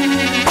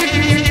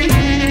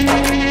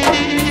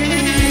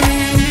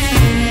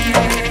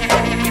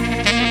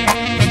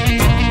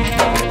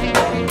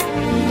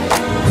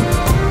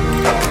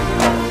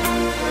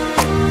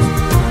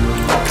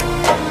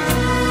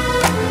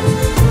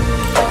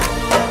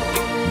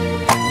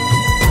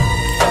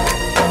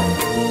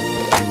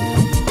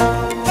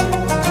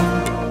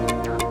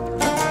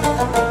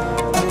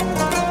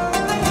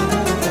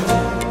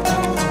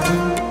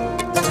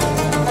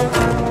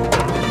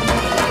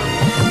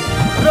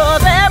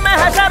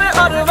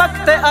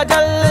वक्त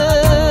अजल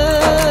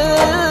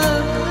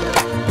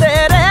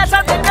तेरे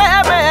सदके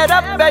में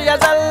रब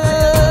यज़ल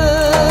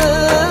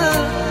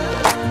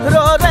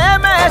रोज़े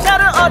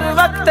महशर और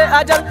वक्त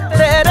अजल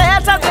तेरे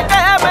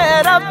सदके में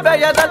रब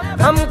यज़ल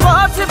हमको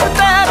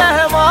सिफ़ते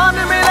रहमान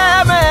मिले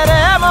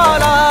मेरे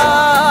मौला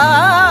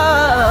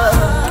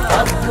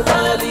हक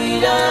अली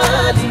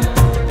अली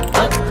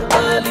हक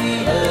अली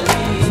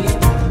अली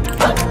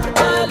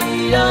हक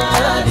अली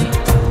अली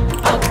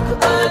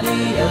हक अली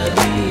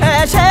अली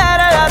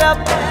शेर अरब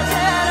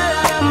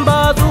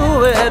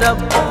बाज़ुए रब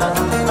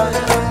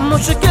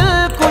मुश्किल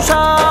कुशा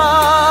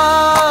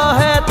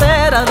है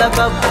तेरा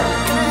लक़ब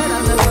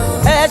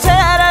है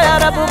शेर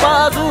अरब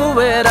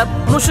बाज़ुए रब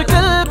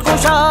मुश्किल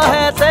कुशा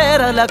है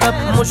तेरा लक़ब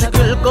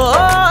मुश्किल को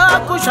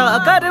कुशा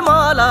कर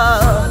मौला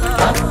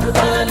हक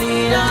अली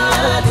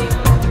अली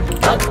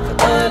हक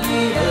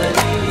अली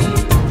अली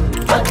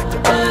हक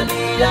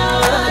अली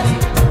अली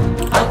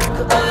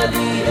हक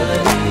अली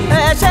अली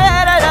है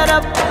शेर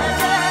अरब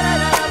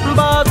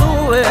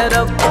बाज़ुए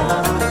रब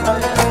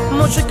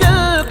मुश्किल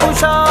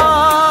कुशा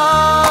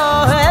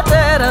है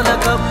तेरा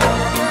लक़ब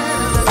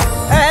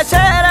है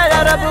शेर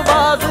अरब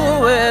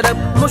बाज़ुए रब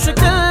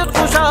मुश्किल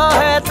कुशा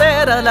है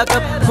तेरा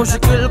लक़ब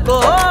मुश्किल को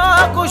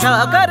कुशा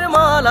कर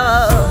मौला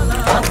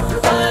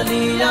हक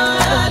अली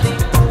अली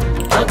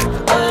हक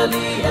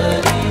अली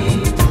अली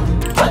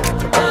हक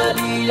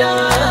अली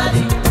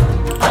अली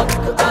हक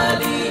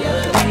अली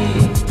अली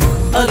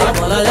अली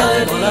मौला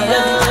अली मौला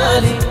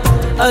अली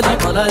अली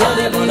मौला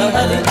अली मौला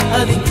अली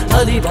अली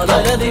अली मौला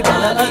अली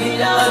मौला अली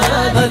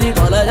अली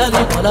मौला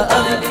अली मौला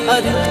अली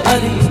अली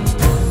अली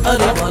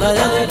अली मौला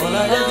अली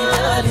मौला अली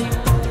अली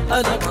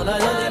अली मौला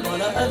अली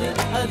मौला अली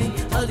अली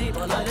अली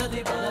मौला अली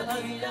मौला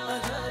अली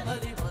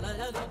अली मौला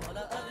अली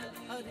मौला अली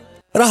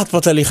अली राहत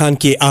फ़तेह अली खान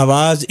की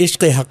आवाज़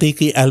इश्क़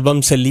हकीकी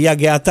एल्बम से लिया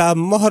गया था।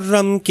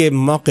 मुहर्रम के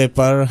मौके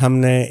पर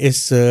हमने इस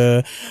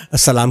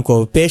सलाम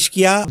को पेश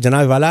किया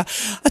जनाब वाला।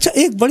 अच्छा,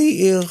 एक बड़ी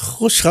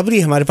खुशखबरी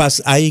हमारे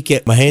पास आई कि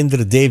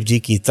महेंद्र देव जी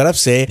की तरफ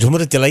से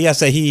झुमरी तलैया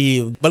से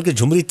ही बल्कि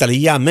झुमरी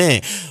तलैया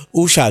में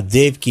उषा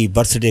देव की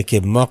बर्थडे के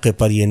मौके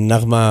पर ये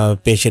नगमा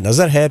पेश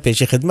नज़र है,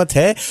 पेश खिदमत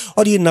है।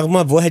 और ये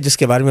नगमा वो है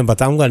जिसके बारे में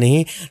बताऊंगा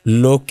नहीं,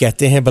 लोग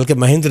कहते हैं, बल्कि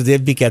महेंद्र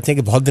देव भी कहते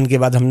हैं कि बहुत दिन के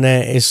बाद हमने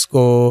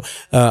इसको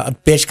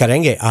पेश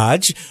करेंगे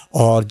आज,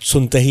 और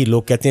सुनते ही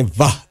लोग कहते हैं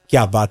वाह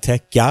क्या बात है,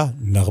 क्या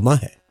नगमा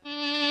है।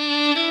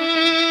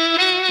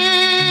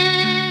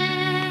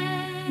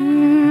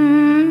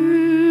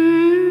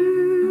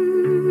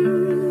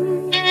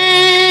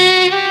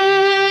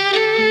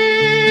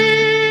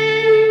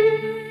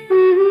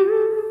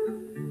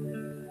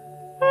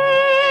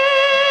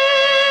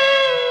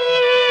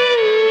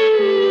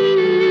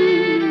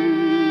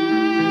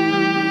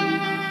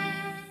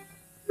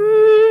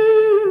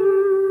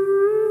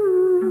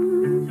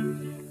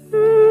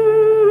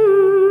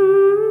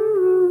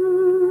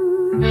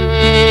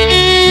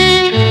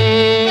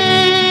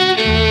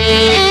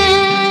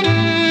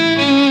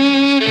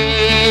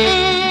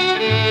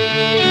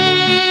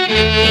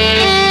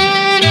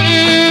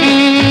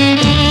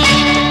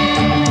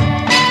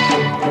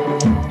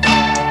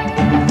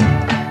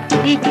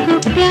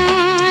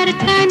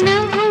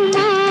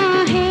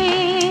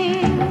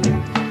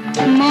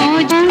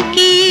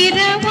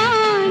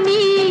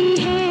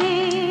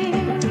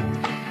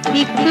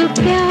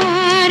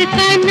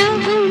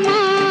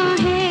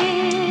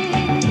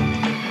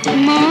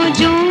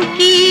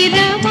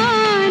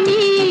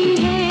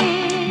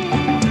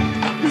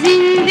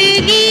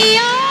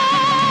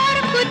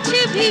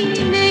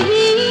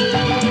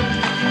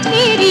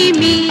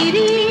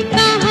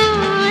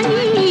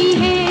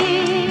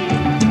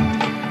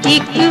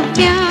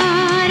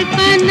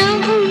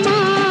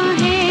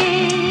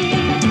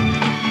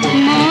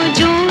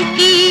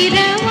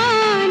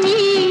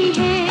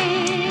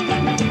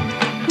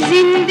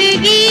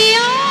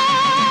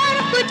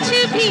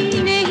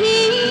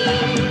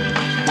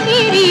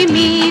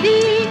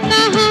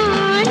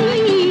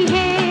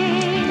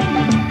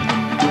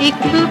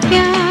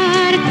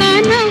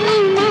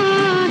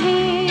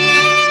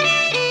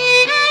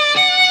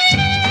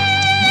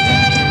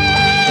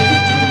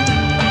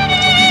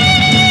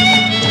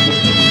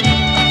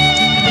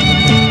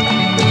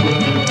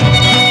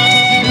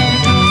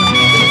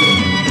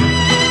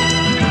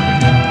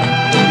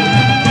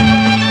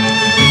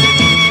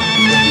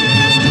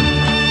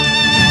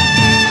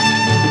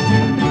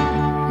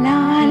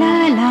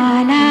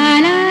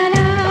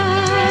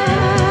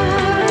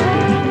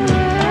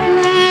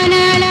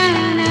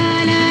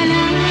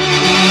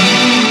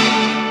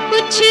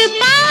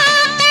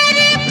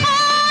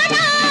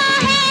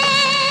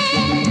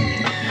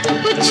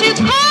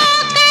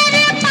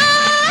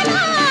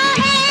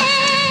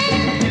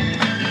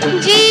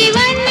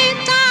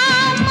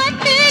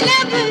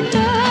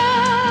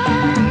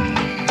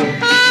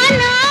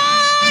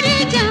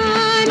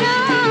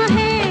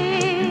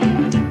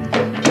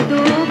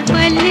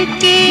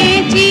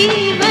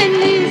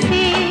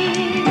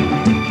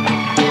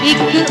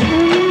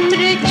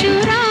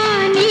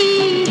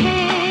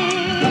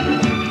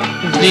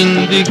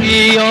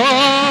 जिंदगी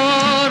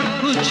और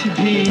कुछ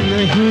भी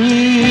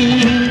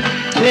नहीं,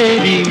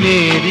 तेरी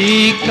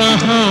मेरी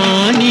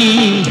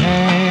कहानी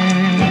है,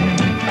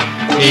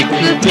 एक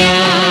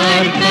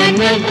प्यार का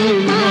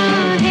नगमा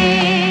है।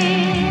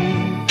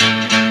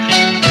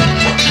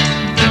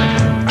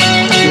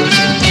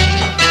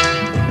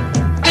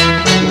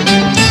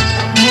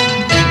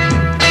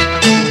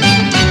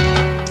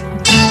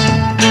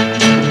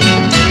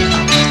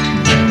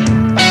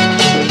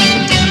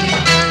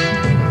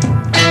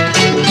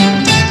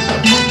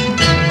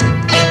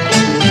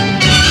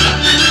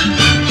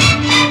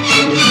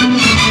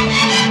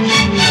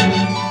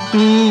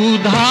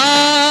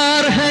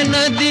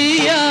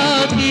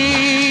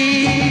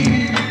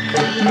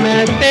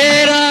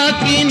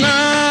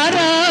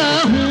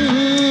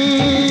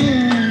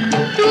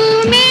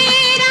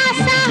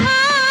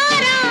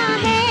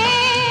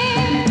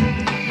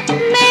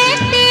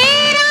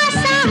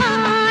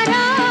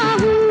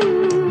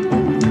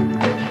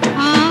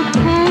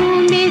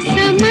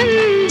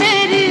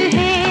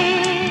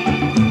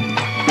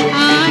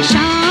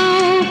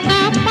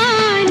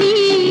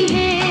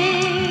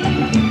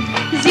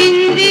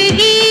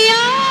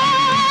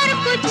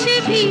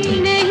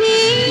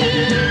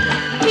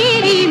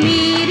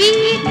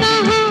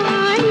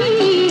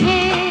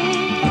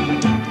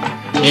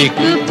 एक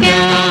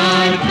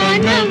प्यार का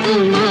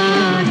नगमा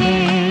है।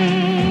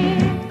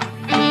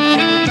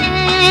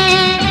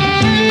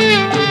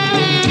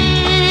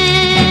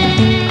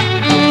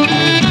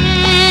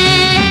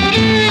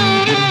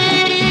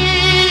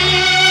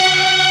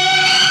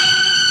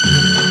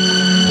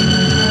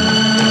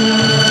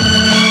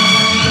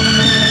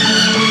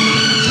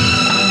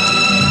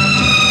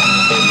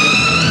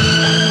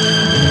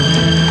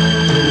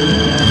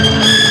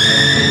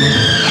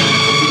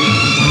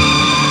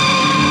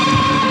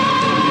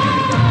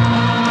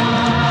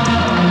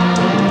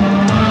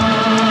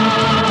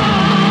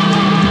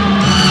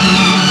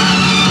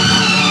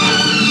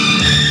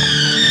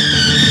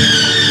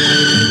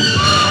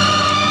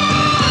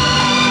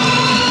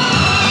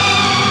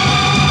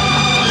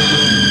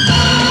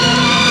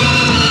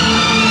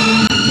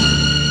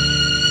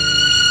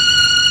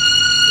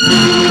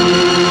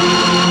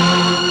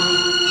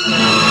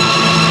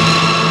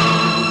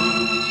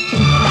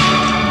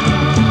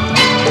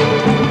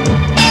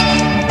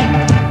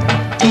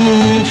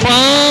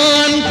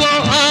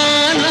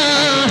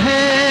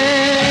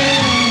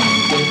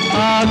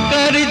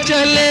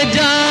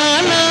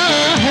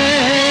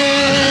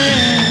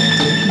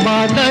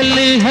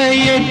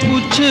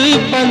 कुछ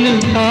पल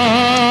का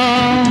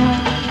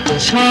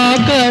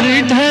छाकर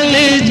ढल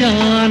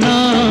जाना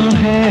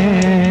है,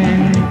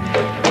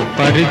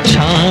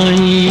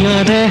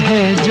 परछाइयाँ रह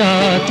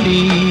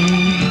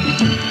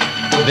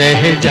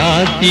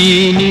जाती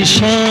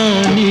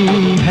निशानी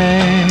है,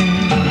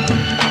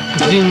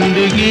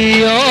 जिंदगी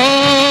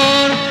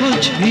और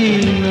कुछ भी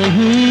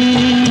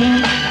नहीं,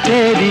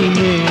 तेरी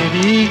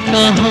मेरी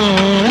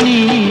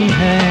कहानी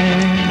है,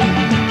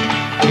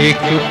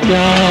 एक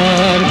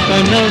प्यार का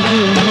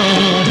नगमा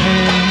है,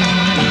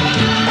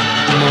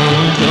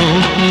 मौजों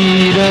की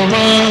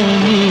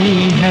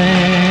रवानी है,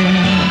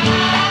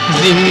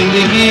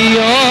 जिंदगी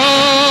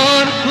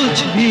और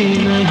कुछ भी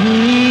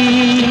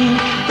नहीं,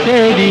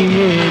 तेरी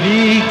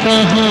मेरी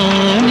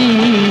कहानी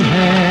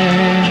है,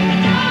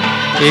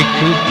 एक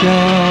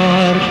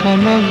प्यार का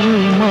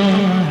नगमा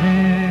है।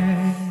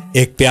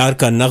 एक प्यार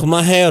का नगमा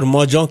है और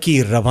मौजों की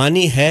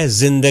रवानी है,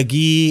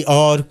 जिंदगी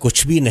और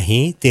कुछ भी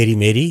नहीं, तेरी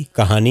मेरी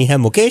कहानी है।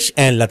 मुकेश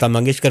एंड लता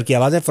मंगेशकर की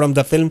आवाज़ें फ्रॉम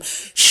द फिल्म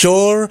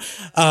शोर।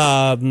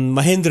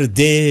 महेंद्र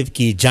देव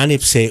की जानिब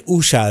से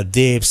उषा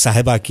देव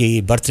साहिबा की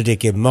बर्थडे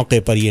के मौके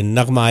पर ये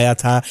नगमा आया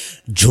था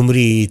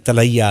झुमरी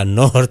तलैया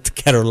नॉर्थ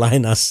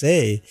कैरोलिना से।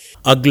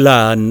 अगला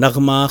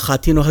नगमा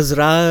खातिन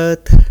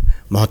हजरात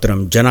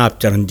मोहतरम जनाब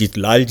चरणजीत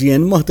लाल जी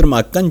एंड मोहतरमा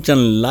कंचन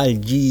लाल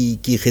जी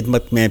की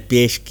खिदमत में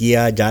पेश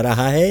किया जा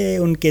रहा है।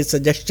 उनके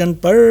सजेशन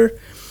पर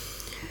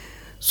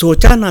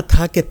सोचा न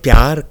था कि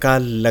प्यार का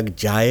लग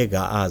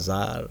जाएगा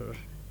आज़ार,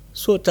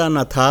 सोचा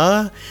न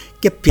था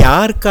कि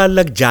प्यार का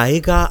लग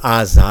जाएगा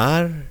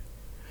आज़ार,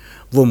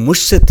 वो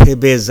मुझसे थे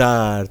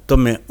बेजार तो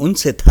मैं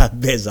उनसे था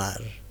बेजार।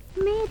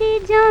 मेरी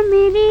जान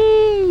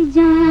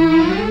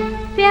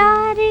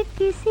प्यार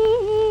किसी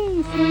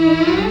से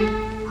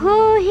हो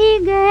ही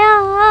गया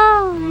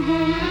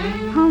है,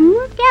 हम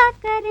क्या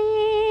करें।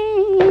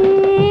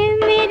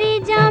 मेरी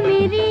जान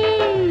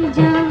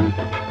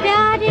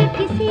प्यार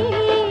किसी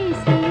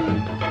से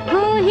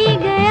हो ही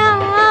गया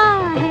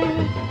है,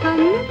 हम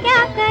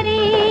क्या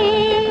करें।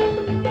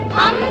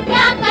 हम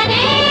क्या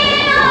करें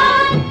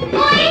और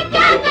कोई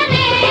क्या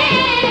करे,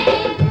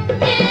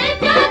 दिल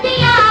जो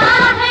दिया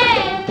है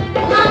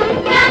हम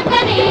क्या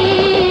करें।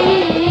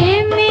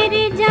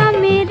 मेरी जान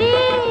करें।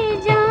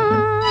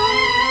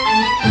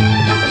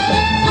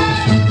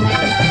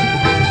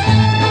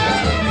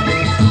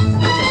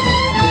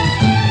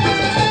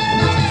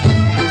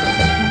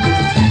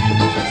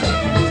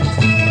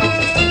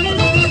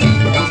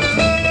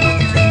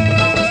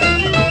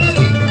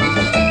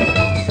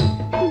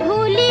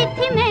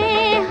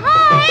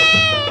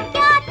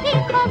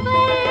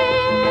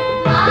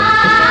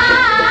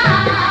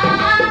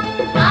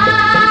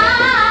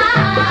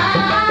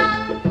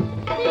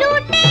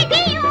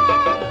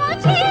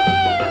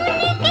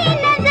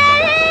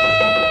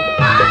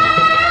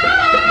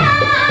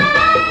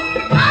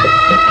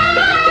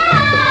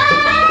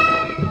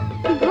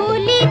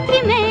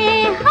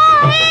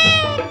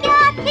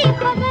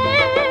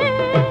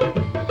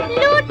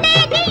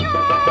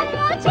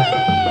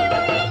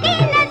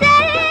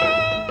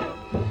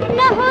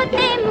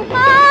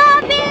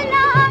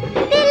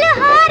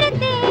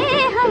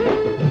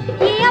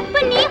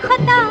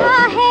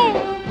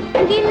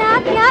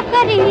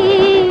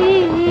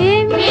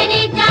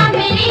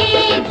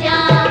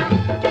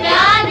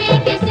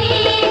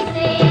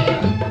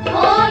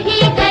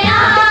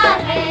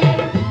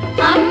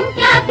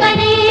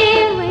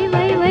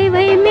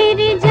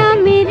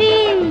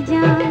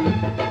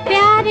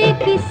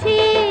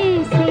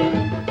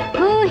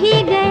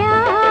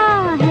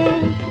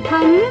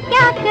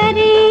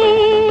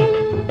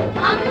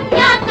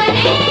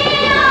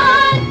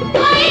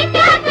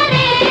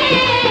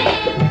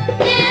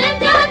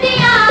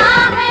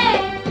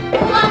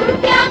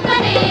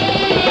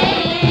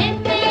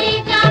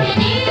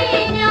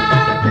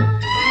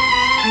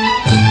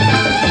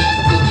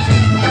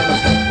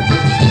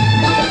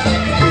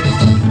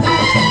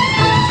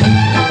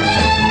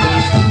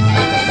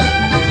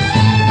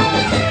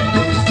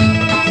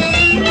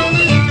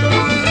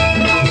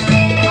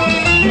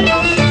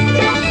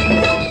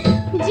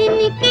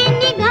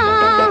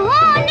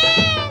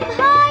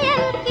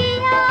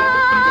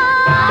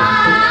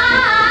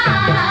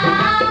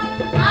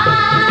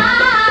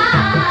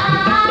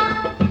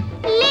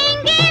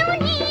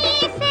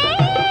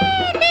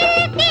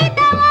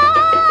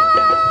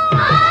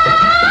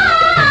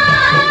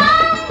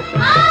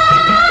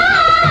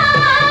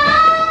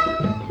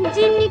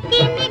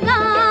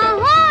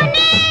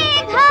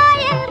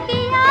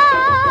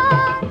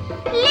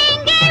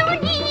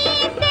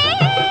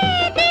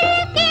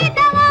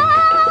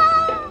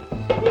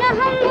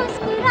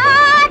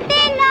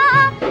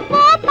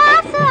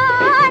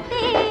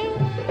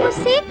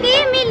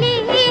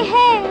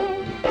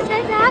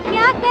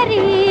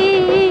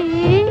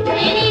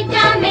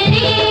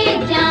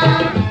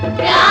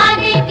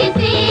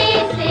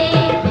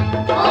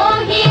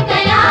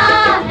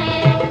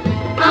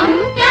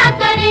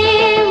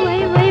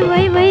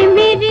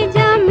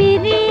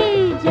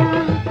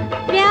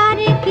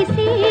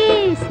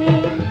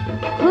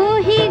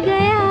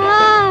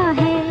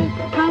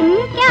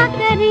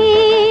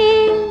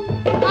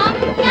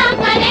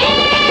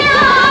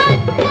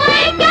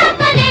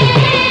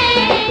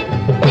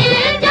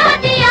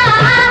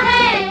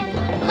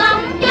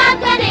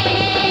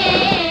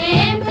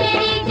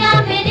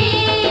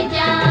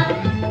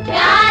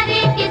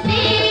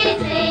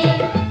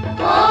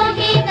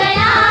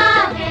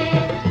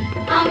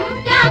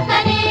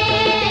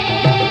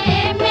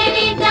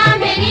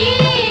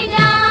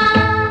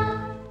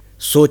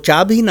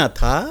 सोचा भी ना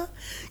था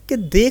कि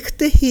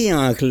देखते ही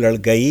आंख लड़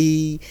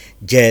गई,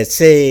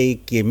 जैसे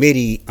कि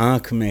मेरी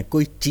आंख में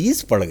कोई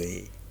चीज़ पड़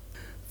गई।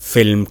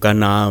 फिल्म का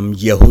नाम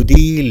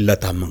यहूदी,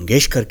 लता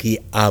मंगेशकर की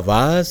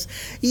आवाज़।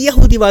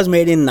 यहूदी was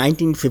made in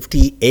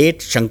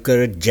 1958,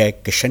 Shankar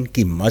Jaikishan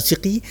की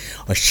मौसीकी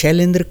और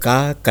शैलेंद्र का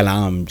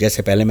कलाम।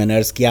 जैसे पहले मैंने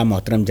अर्ज़ किया,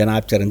 मोहतरम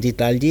जनाब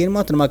चरणजीत लाल जी और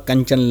मोहतरमा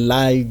कंचन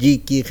लाल जी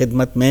की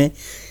खिदमत में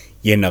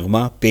ये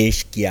नगमा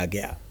पेश किया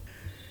गया।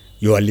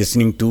 यू आर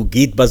लिसनिंग टू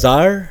गीत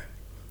बाज़ार।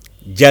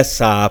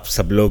 जैसा आप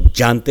सब लोग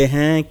जानते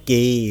हैं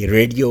कि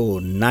रेडियो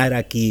नायरा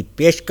की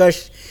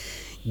पेशकश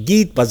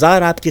गीत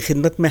बाज़ार आपकी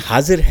खिदमत में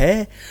हाजिर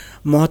है।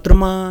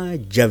 मोहतरमा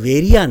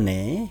जवेरिया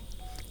ने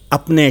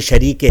अपने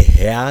शरीक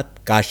हयात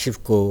काशिफ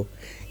को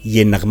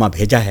ये नगमा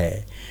भेजा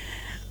है।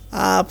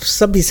 आप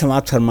सभी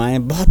समाअत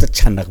फरमाएं, बहुत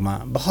अच्छा नगमा,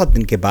 बहुत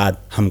दिन के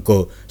बाद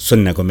हमको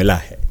सुनने को मिला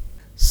है।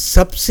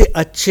 सबसे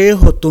अच्छे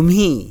हो तुम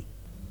ही,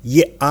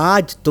 ये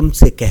आज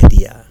तुमसे कह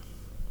दिया।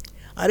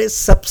 अरे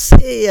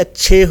सबसे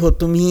अच्छे हो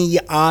तुम ही, ये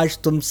आज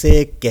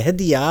तुमसे कह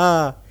दिया।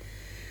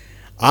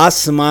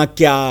 आसमां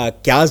क्या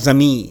क्या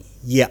ज़मीं,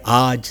 ये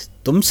आज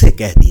तुमसे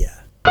कह दिया।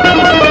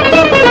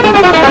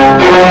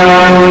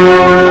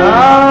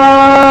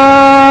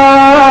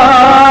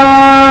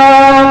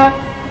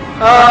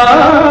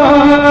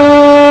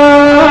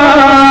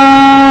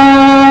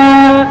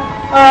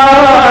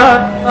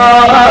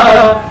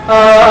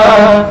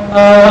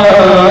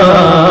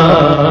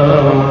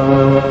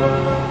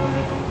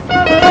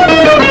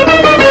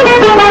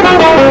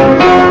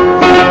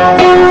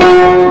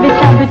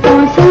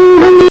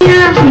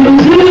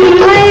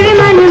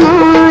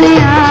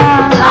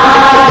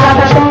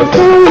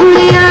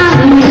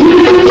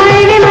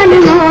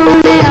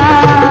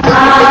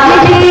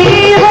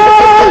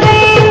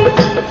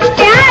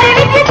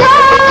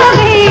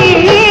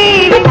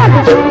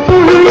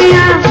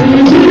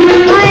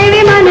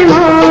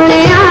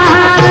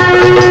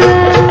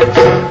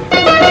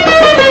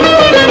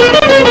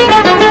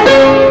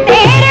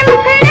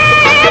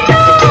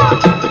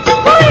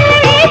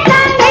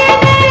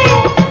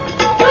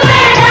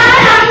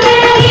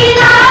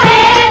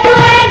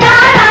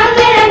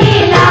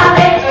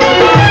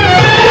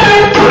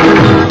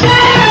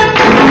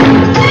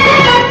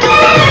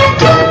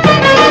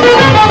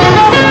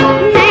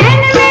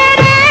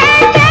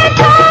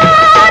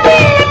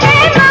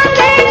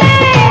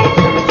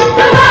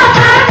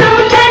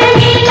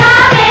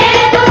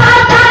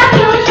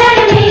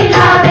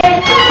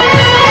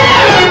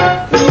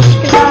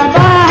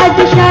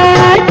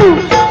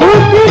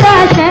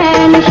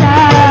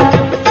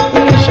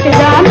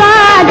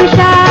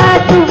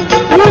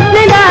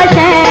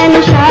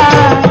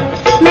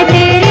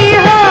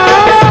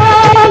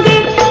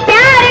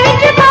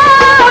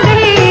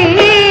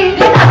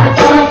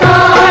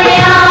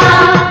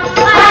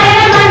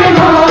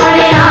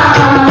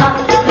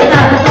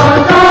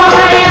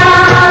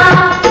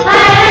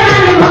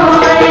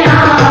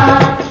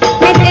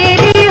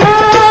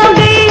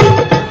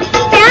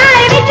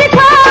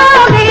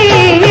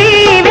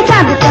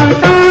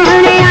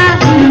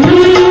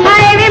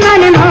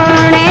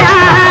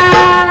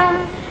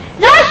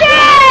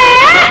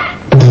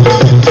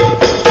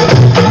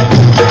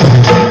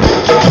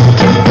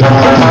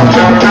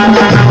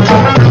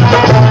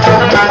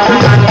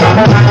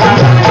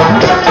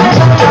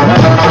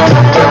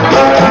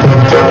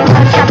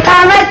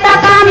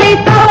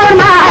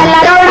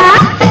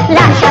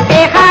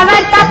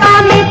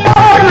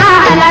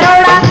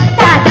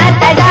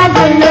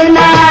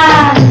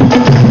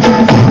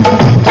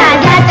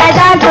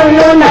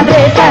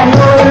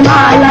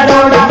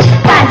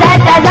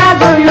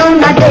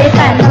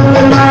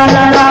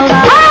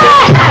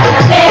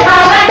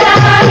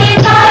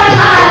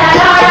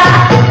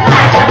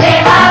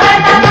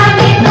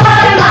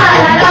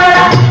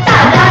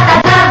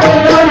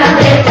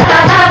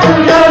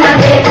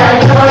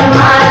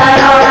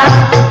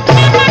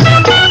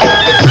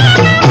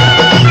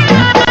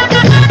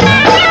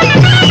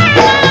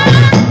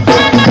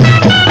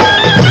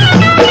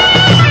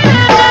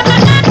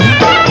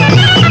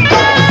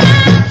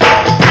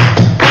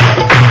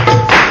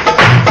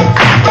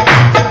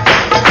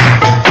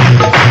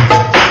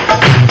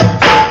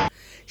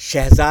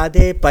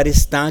 शहजादे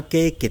परिस्तां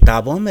के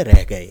किताबों में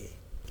रह गए,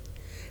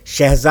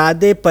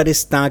 शहजादे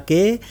परिस्तां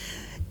के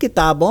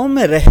किताबों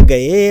में रह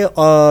गए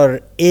और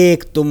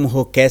एक तुम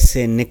हो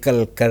कैसे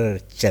निकल कर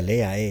चले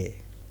आए।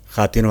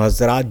 खातिन व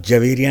हज़रात,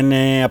 जवेरिया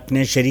ने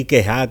अपने शरीक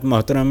हयात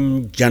मोहतरम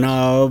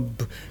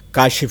जनाब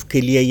काशिफ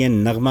के लिए ये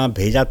नगमा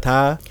भेजा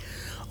था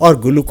और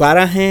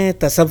गुलकारा हैं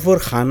तसव्वुर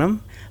खानम।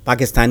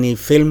 पाकिस्तानी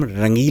फिल्म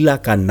रंगीला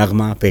का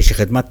नगमा पेश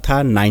खिदमत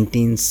था।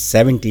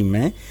 1970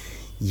 में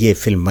ये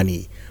फिल्म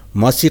बनी।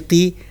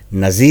 मौसीकी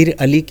नज़ीर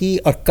अली की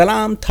और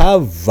कलाम था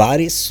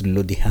वारिस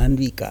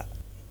लुधियानवी का।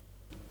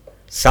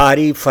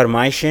 सारी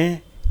फरमाइशें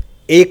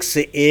एक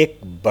से एक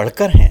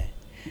बढ़कर हैं।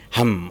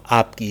 हम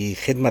आपकी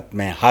खिदमत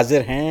में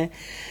हाजिर हैं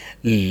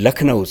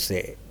लखनऊ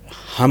से।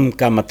 हम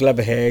का मतलब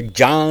है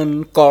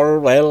जॉन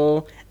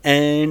कॉरवेल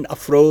एंड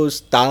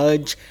अफरोज़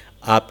ताज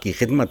आपकी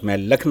खिदमत में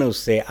लखनऊ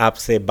से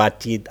आपसे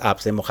बातचीत,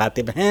 आपसे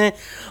मुखातिब हैं।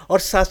 और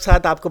साथ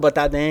साथ आपको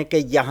बता दें कि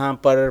यहाँ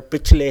पर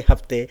पिछले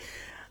हफ्ते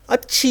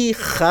अच्छी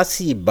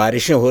खासी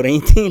बारिशें हो रही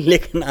थी,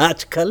 लेकिन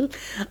आजकल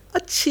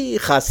अच्छी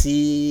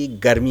खासी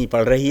गर्मी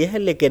पड़ रही है।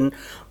 लेकिन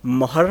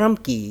मुहर्रम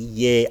की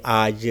ये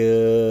आज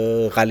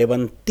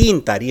ग़ालिबन 3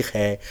 तारीख़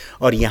है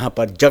और यहाँ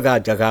पर जगह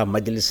जगह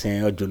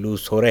मजलिसें और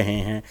जुलूस हो रहे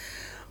हैं।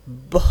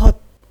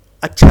 बहुत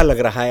अच्छा लग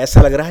रहा है,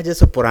 ऐसा लग रहा है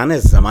जैसे पुराने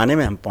ज़माने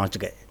में हम पहुँच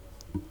गए।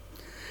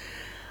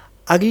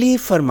 अगली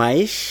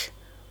फरमाइश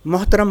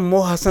मोहतरम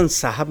मोहसन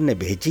साहब ने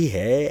भेजी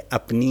है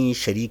अपनी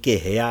शरीके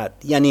हयात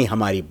यानी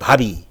हमारी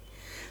भाभी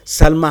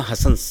सलमा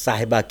हसन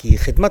साहिबा की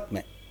खिदमत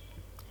में।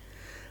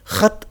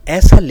 ख़त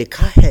ऐसा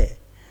लिखा है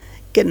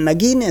कि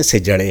नगीने से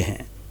जड़े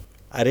हैं।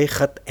 अरे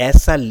ख़त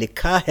ऐसा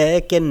लिखा है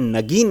कि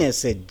नगीने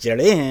से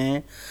जड़े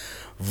हैं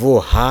वो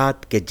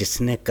हाथ के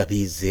जिसने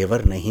कभी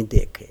जेवर नहीं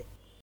देखे।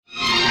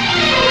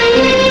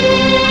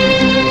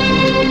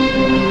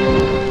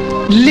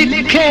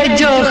 लिखे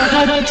जो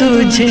खत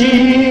तुझे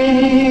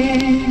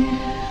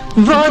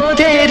वो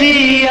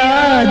तेरी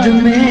याद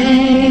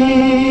में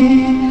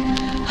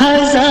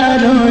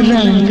हजारों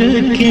रंग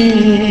के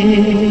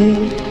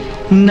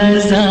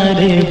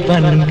नजारे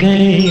बन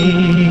गए।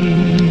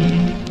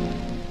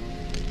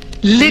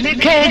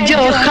 लिखे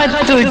जो खत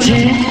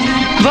तुझे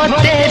वो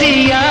तेरी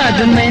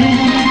याद में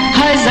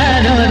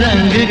हजारों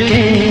रंग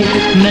के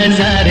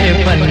नजारे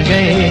बन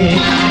गए।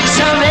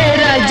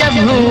 सवेरा जब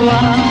हुआ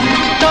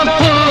तो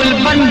फूल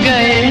बन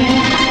गए,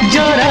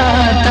 जो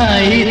रात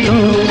आई तो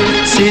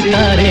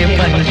सितारे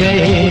बन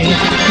गए।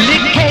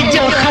 लिखे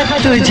जो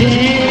खत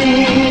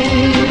तुझे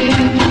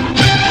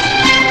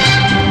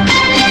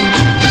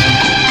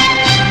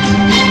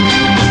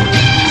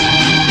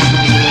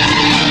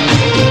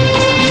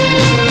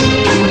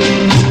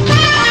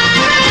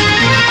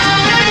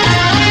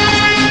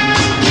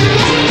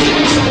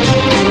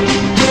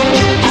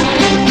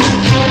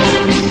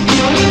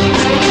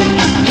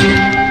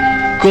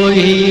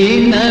कोई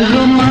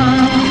नगमा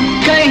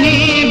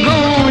कहीं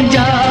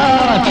गूंजा,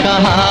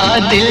 कहा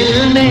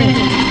दिल ने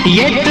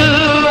ये तू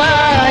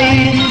आई।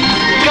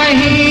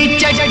 कहीं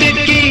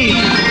चटकी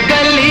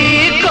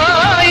कली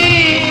कोई,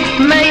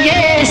 मैं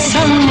ये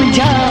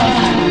समझा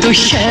तू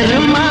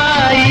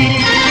शर्माई।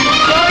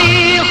 कोई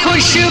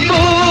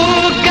खुशबू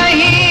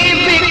कहीं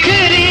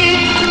बिखरी,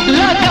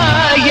 लगा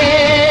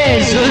ये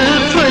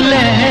जुल्फ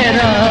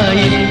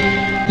लहराई।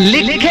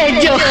 लिखे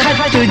जो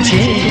खत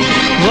तुझे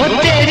वो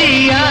तेरी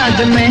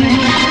याद में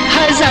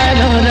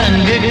हजारों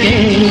रंग के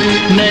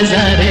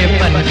नजारे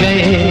बन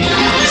गए।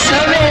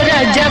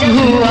 सवेरा जब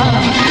हुआ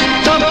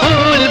तो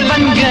फूल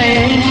बन गए,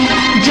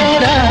 जो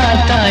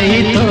रात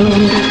आई तो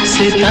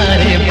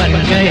सितारे बन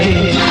गए।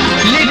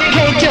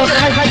 लिखे जो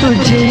खत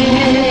तुझे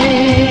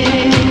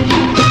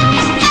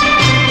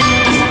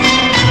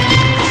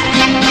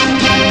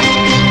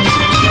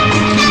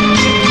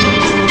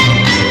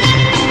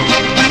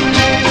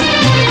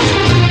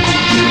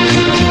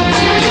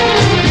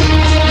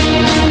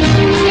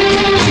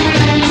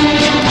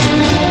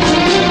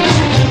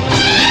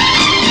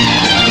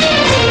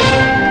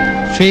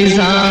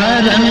फिजा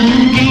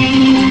रंगी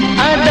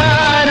अदा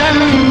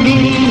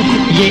रंगी,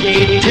 ये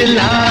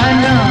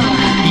इठलाना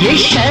ये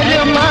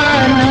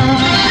शर्माना,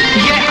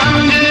 ये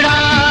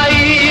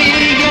अंगड़ाई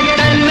ये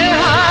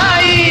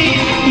तन्हाई,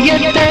 ये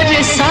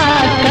तरसा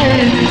कर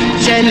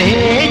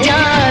चले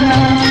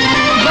जाना।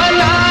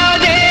 बना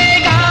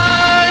देगा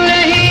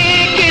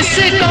नहीं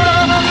किसको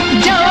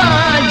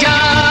जवां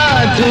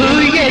जादू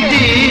ये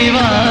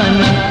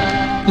दीवाना।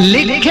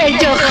 लिखे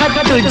जो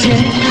खत तुझे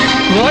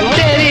वो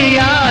तेरी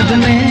याद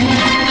में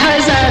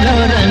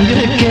हजारों रंग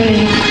के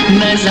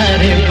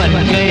नजारे बन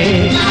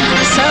गए।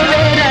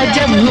 सवेरा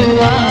जब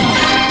हुआ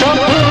तो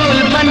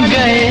फूल बन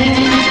गए,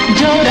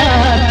 जो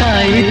रात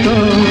आई तो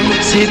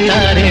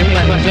सितारे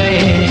बन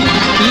गए।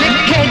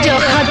 लिखे जो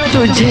खत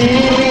तुझे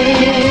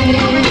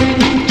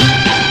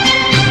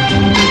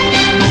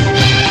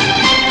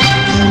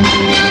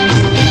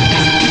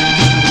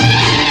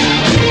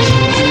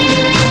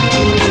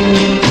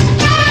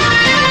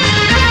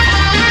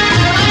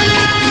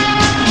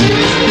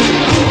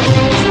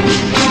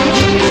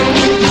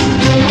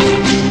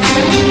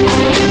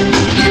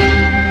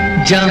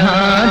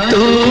जहाँ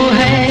तू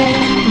है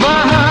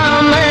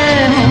वहाँ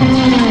मैं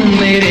हूँ,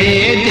 मेरे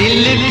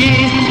दिल की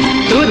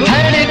तू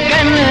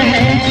धड़कन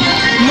है।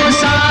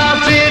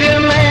 मुसाफिर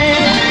मैं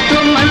तू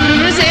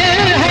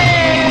मंजिल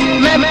है,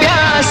 मैं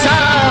प्यासा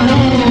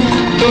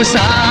हूँ तू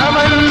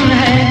सावन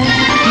है।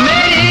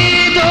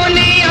 मेरी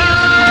दुनिया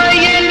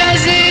ये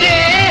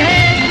नजरें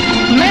हैं,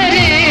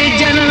 मेरी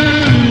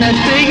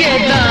जन्नत ये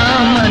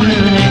दामन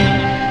है।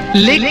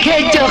 लिखे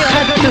जो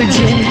खत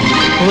तुझे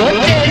वो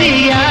तेरी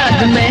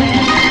याद में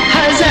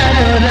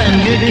हजारों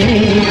रंग के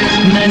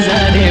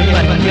नजारे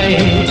बन गए।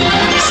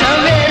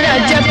 सवेरा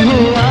जब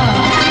हुआ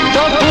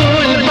तो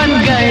फूल बन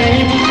गए,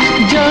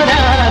 जो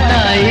रात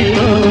आई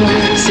तो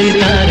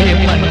सितारे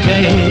बन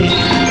गए।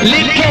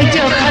 लिखे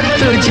जो खत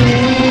तुझे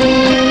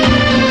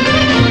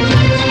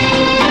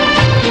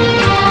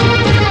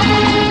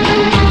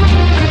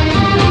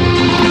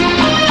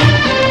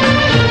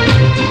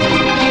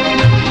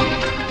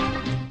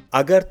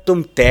अगर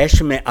तुम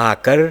तैश में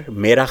आकर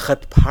मेरा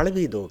ख़त फाड़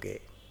भी दोगे।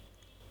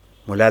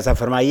 मुलाज़ा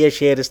फरमाइए,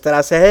 शेर इस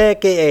तरह से है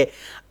कि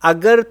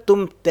अगर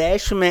तुम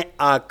तैश में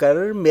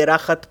आकर मेरा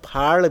ख़त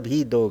फाड़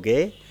भी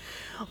दोगे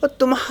और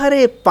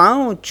तुम्हारे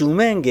पाँव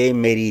चूमेंगे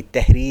मेरी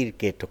तहरीर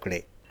के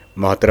टुकड़े।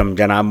 मोहतरम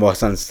जनाब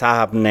मोहसन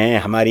साहब ने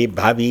हमारी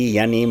भाभी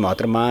यानी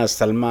मोहतरमा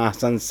सलमा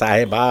हसन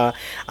साहिबा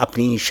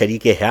अपनी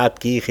शरीक हयात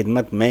की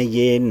खिदमत में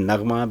ये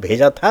नगमा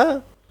भेजा था।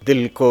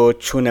 दिल को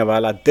छूने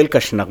वाला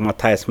दिलकश नगमा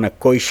था, इसमें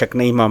कोई शक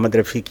नहीं। मोहम्मद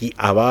रफ़ी की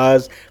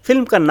आवाज़।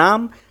 फिल्म का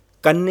नाम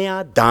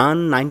कन्या दान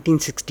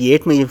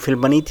 1968 में ये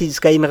फिल्म बनी थी,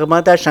 जिसका ये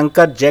नगमा था।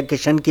 शंकर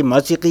जयकिशन की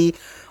मौसीकी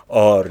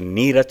और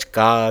नीरज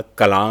का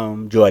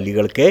कलाम, जो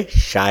अलीगढ़ के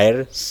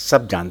शायर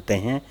सब जानते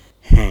हैं।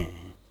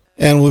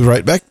 And we'll be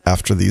right back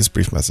after these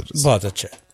brief messages. बहुत अच्छा।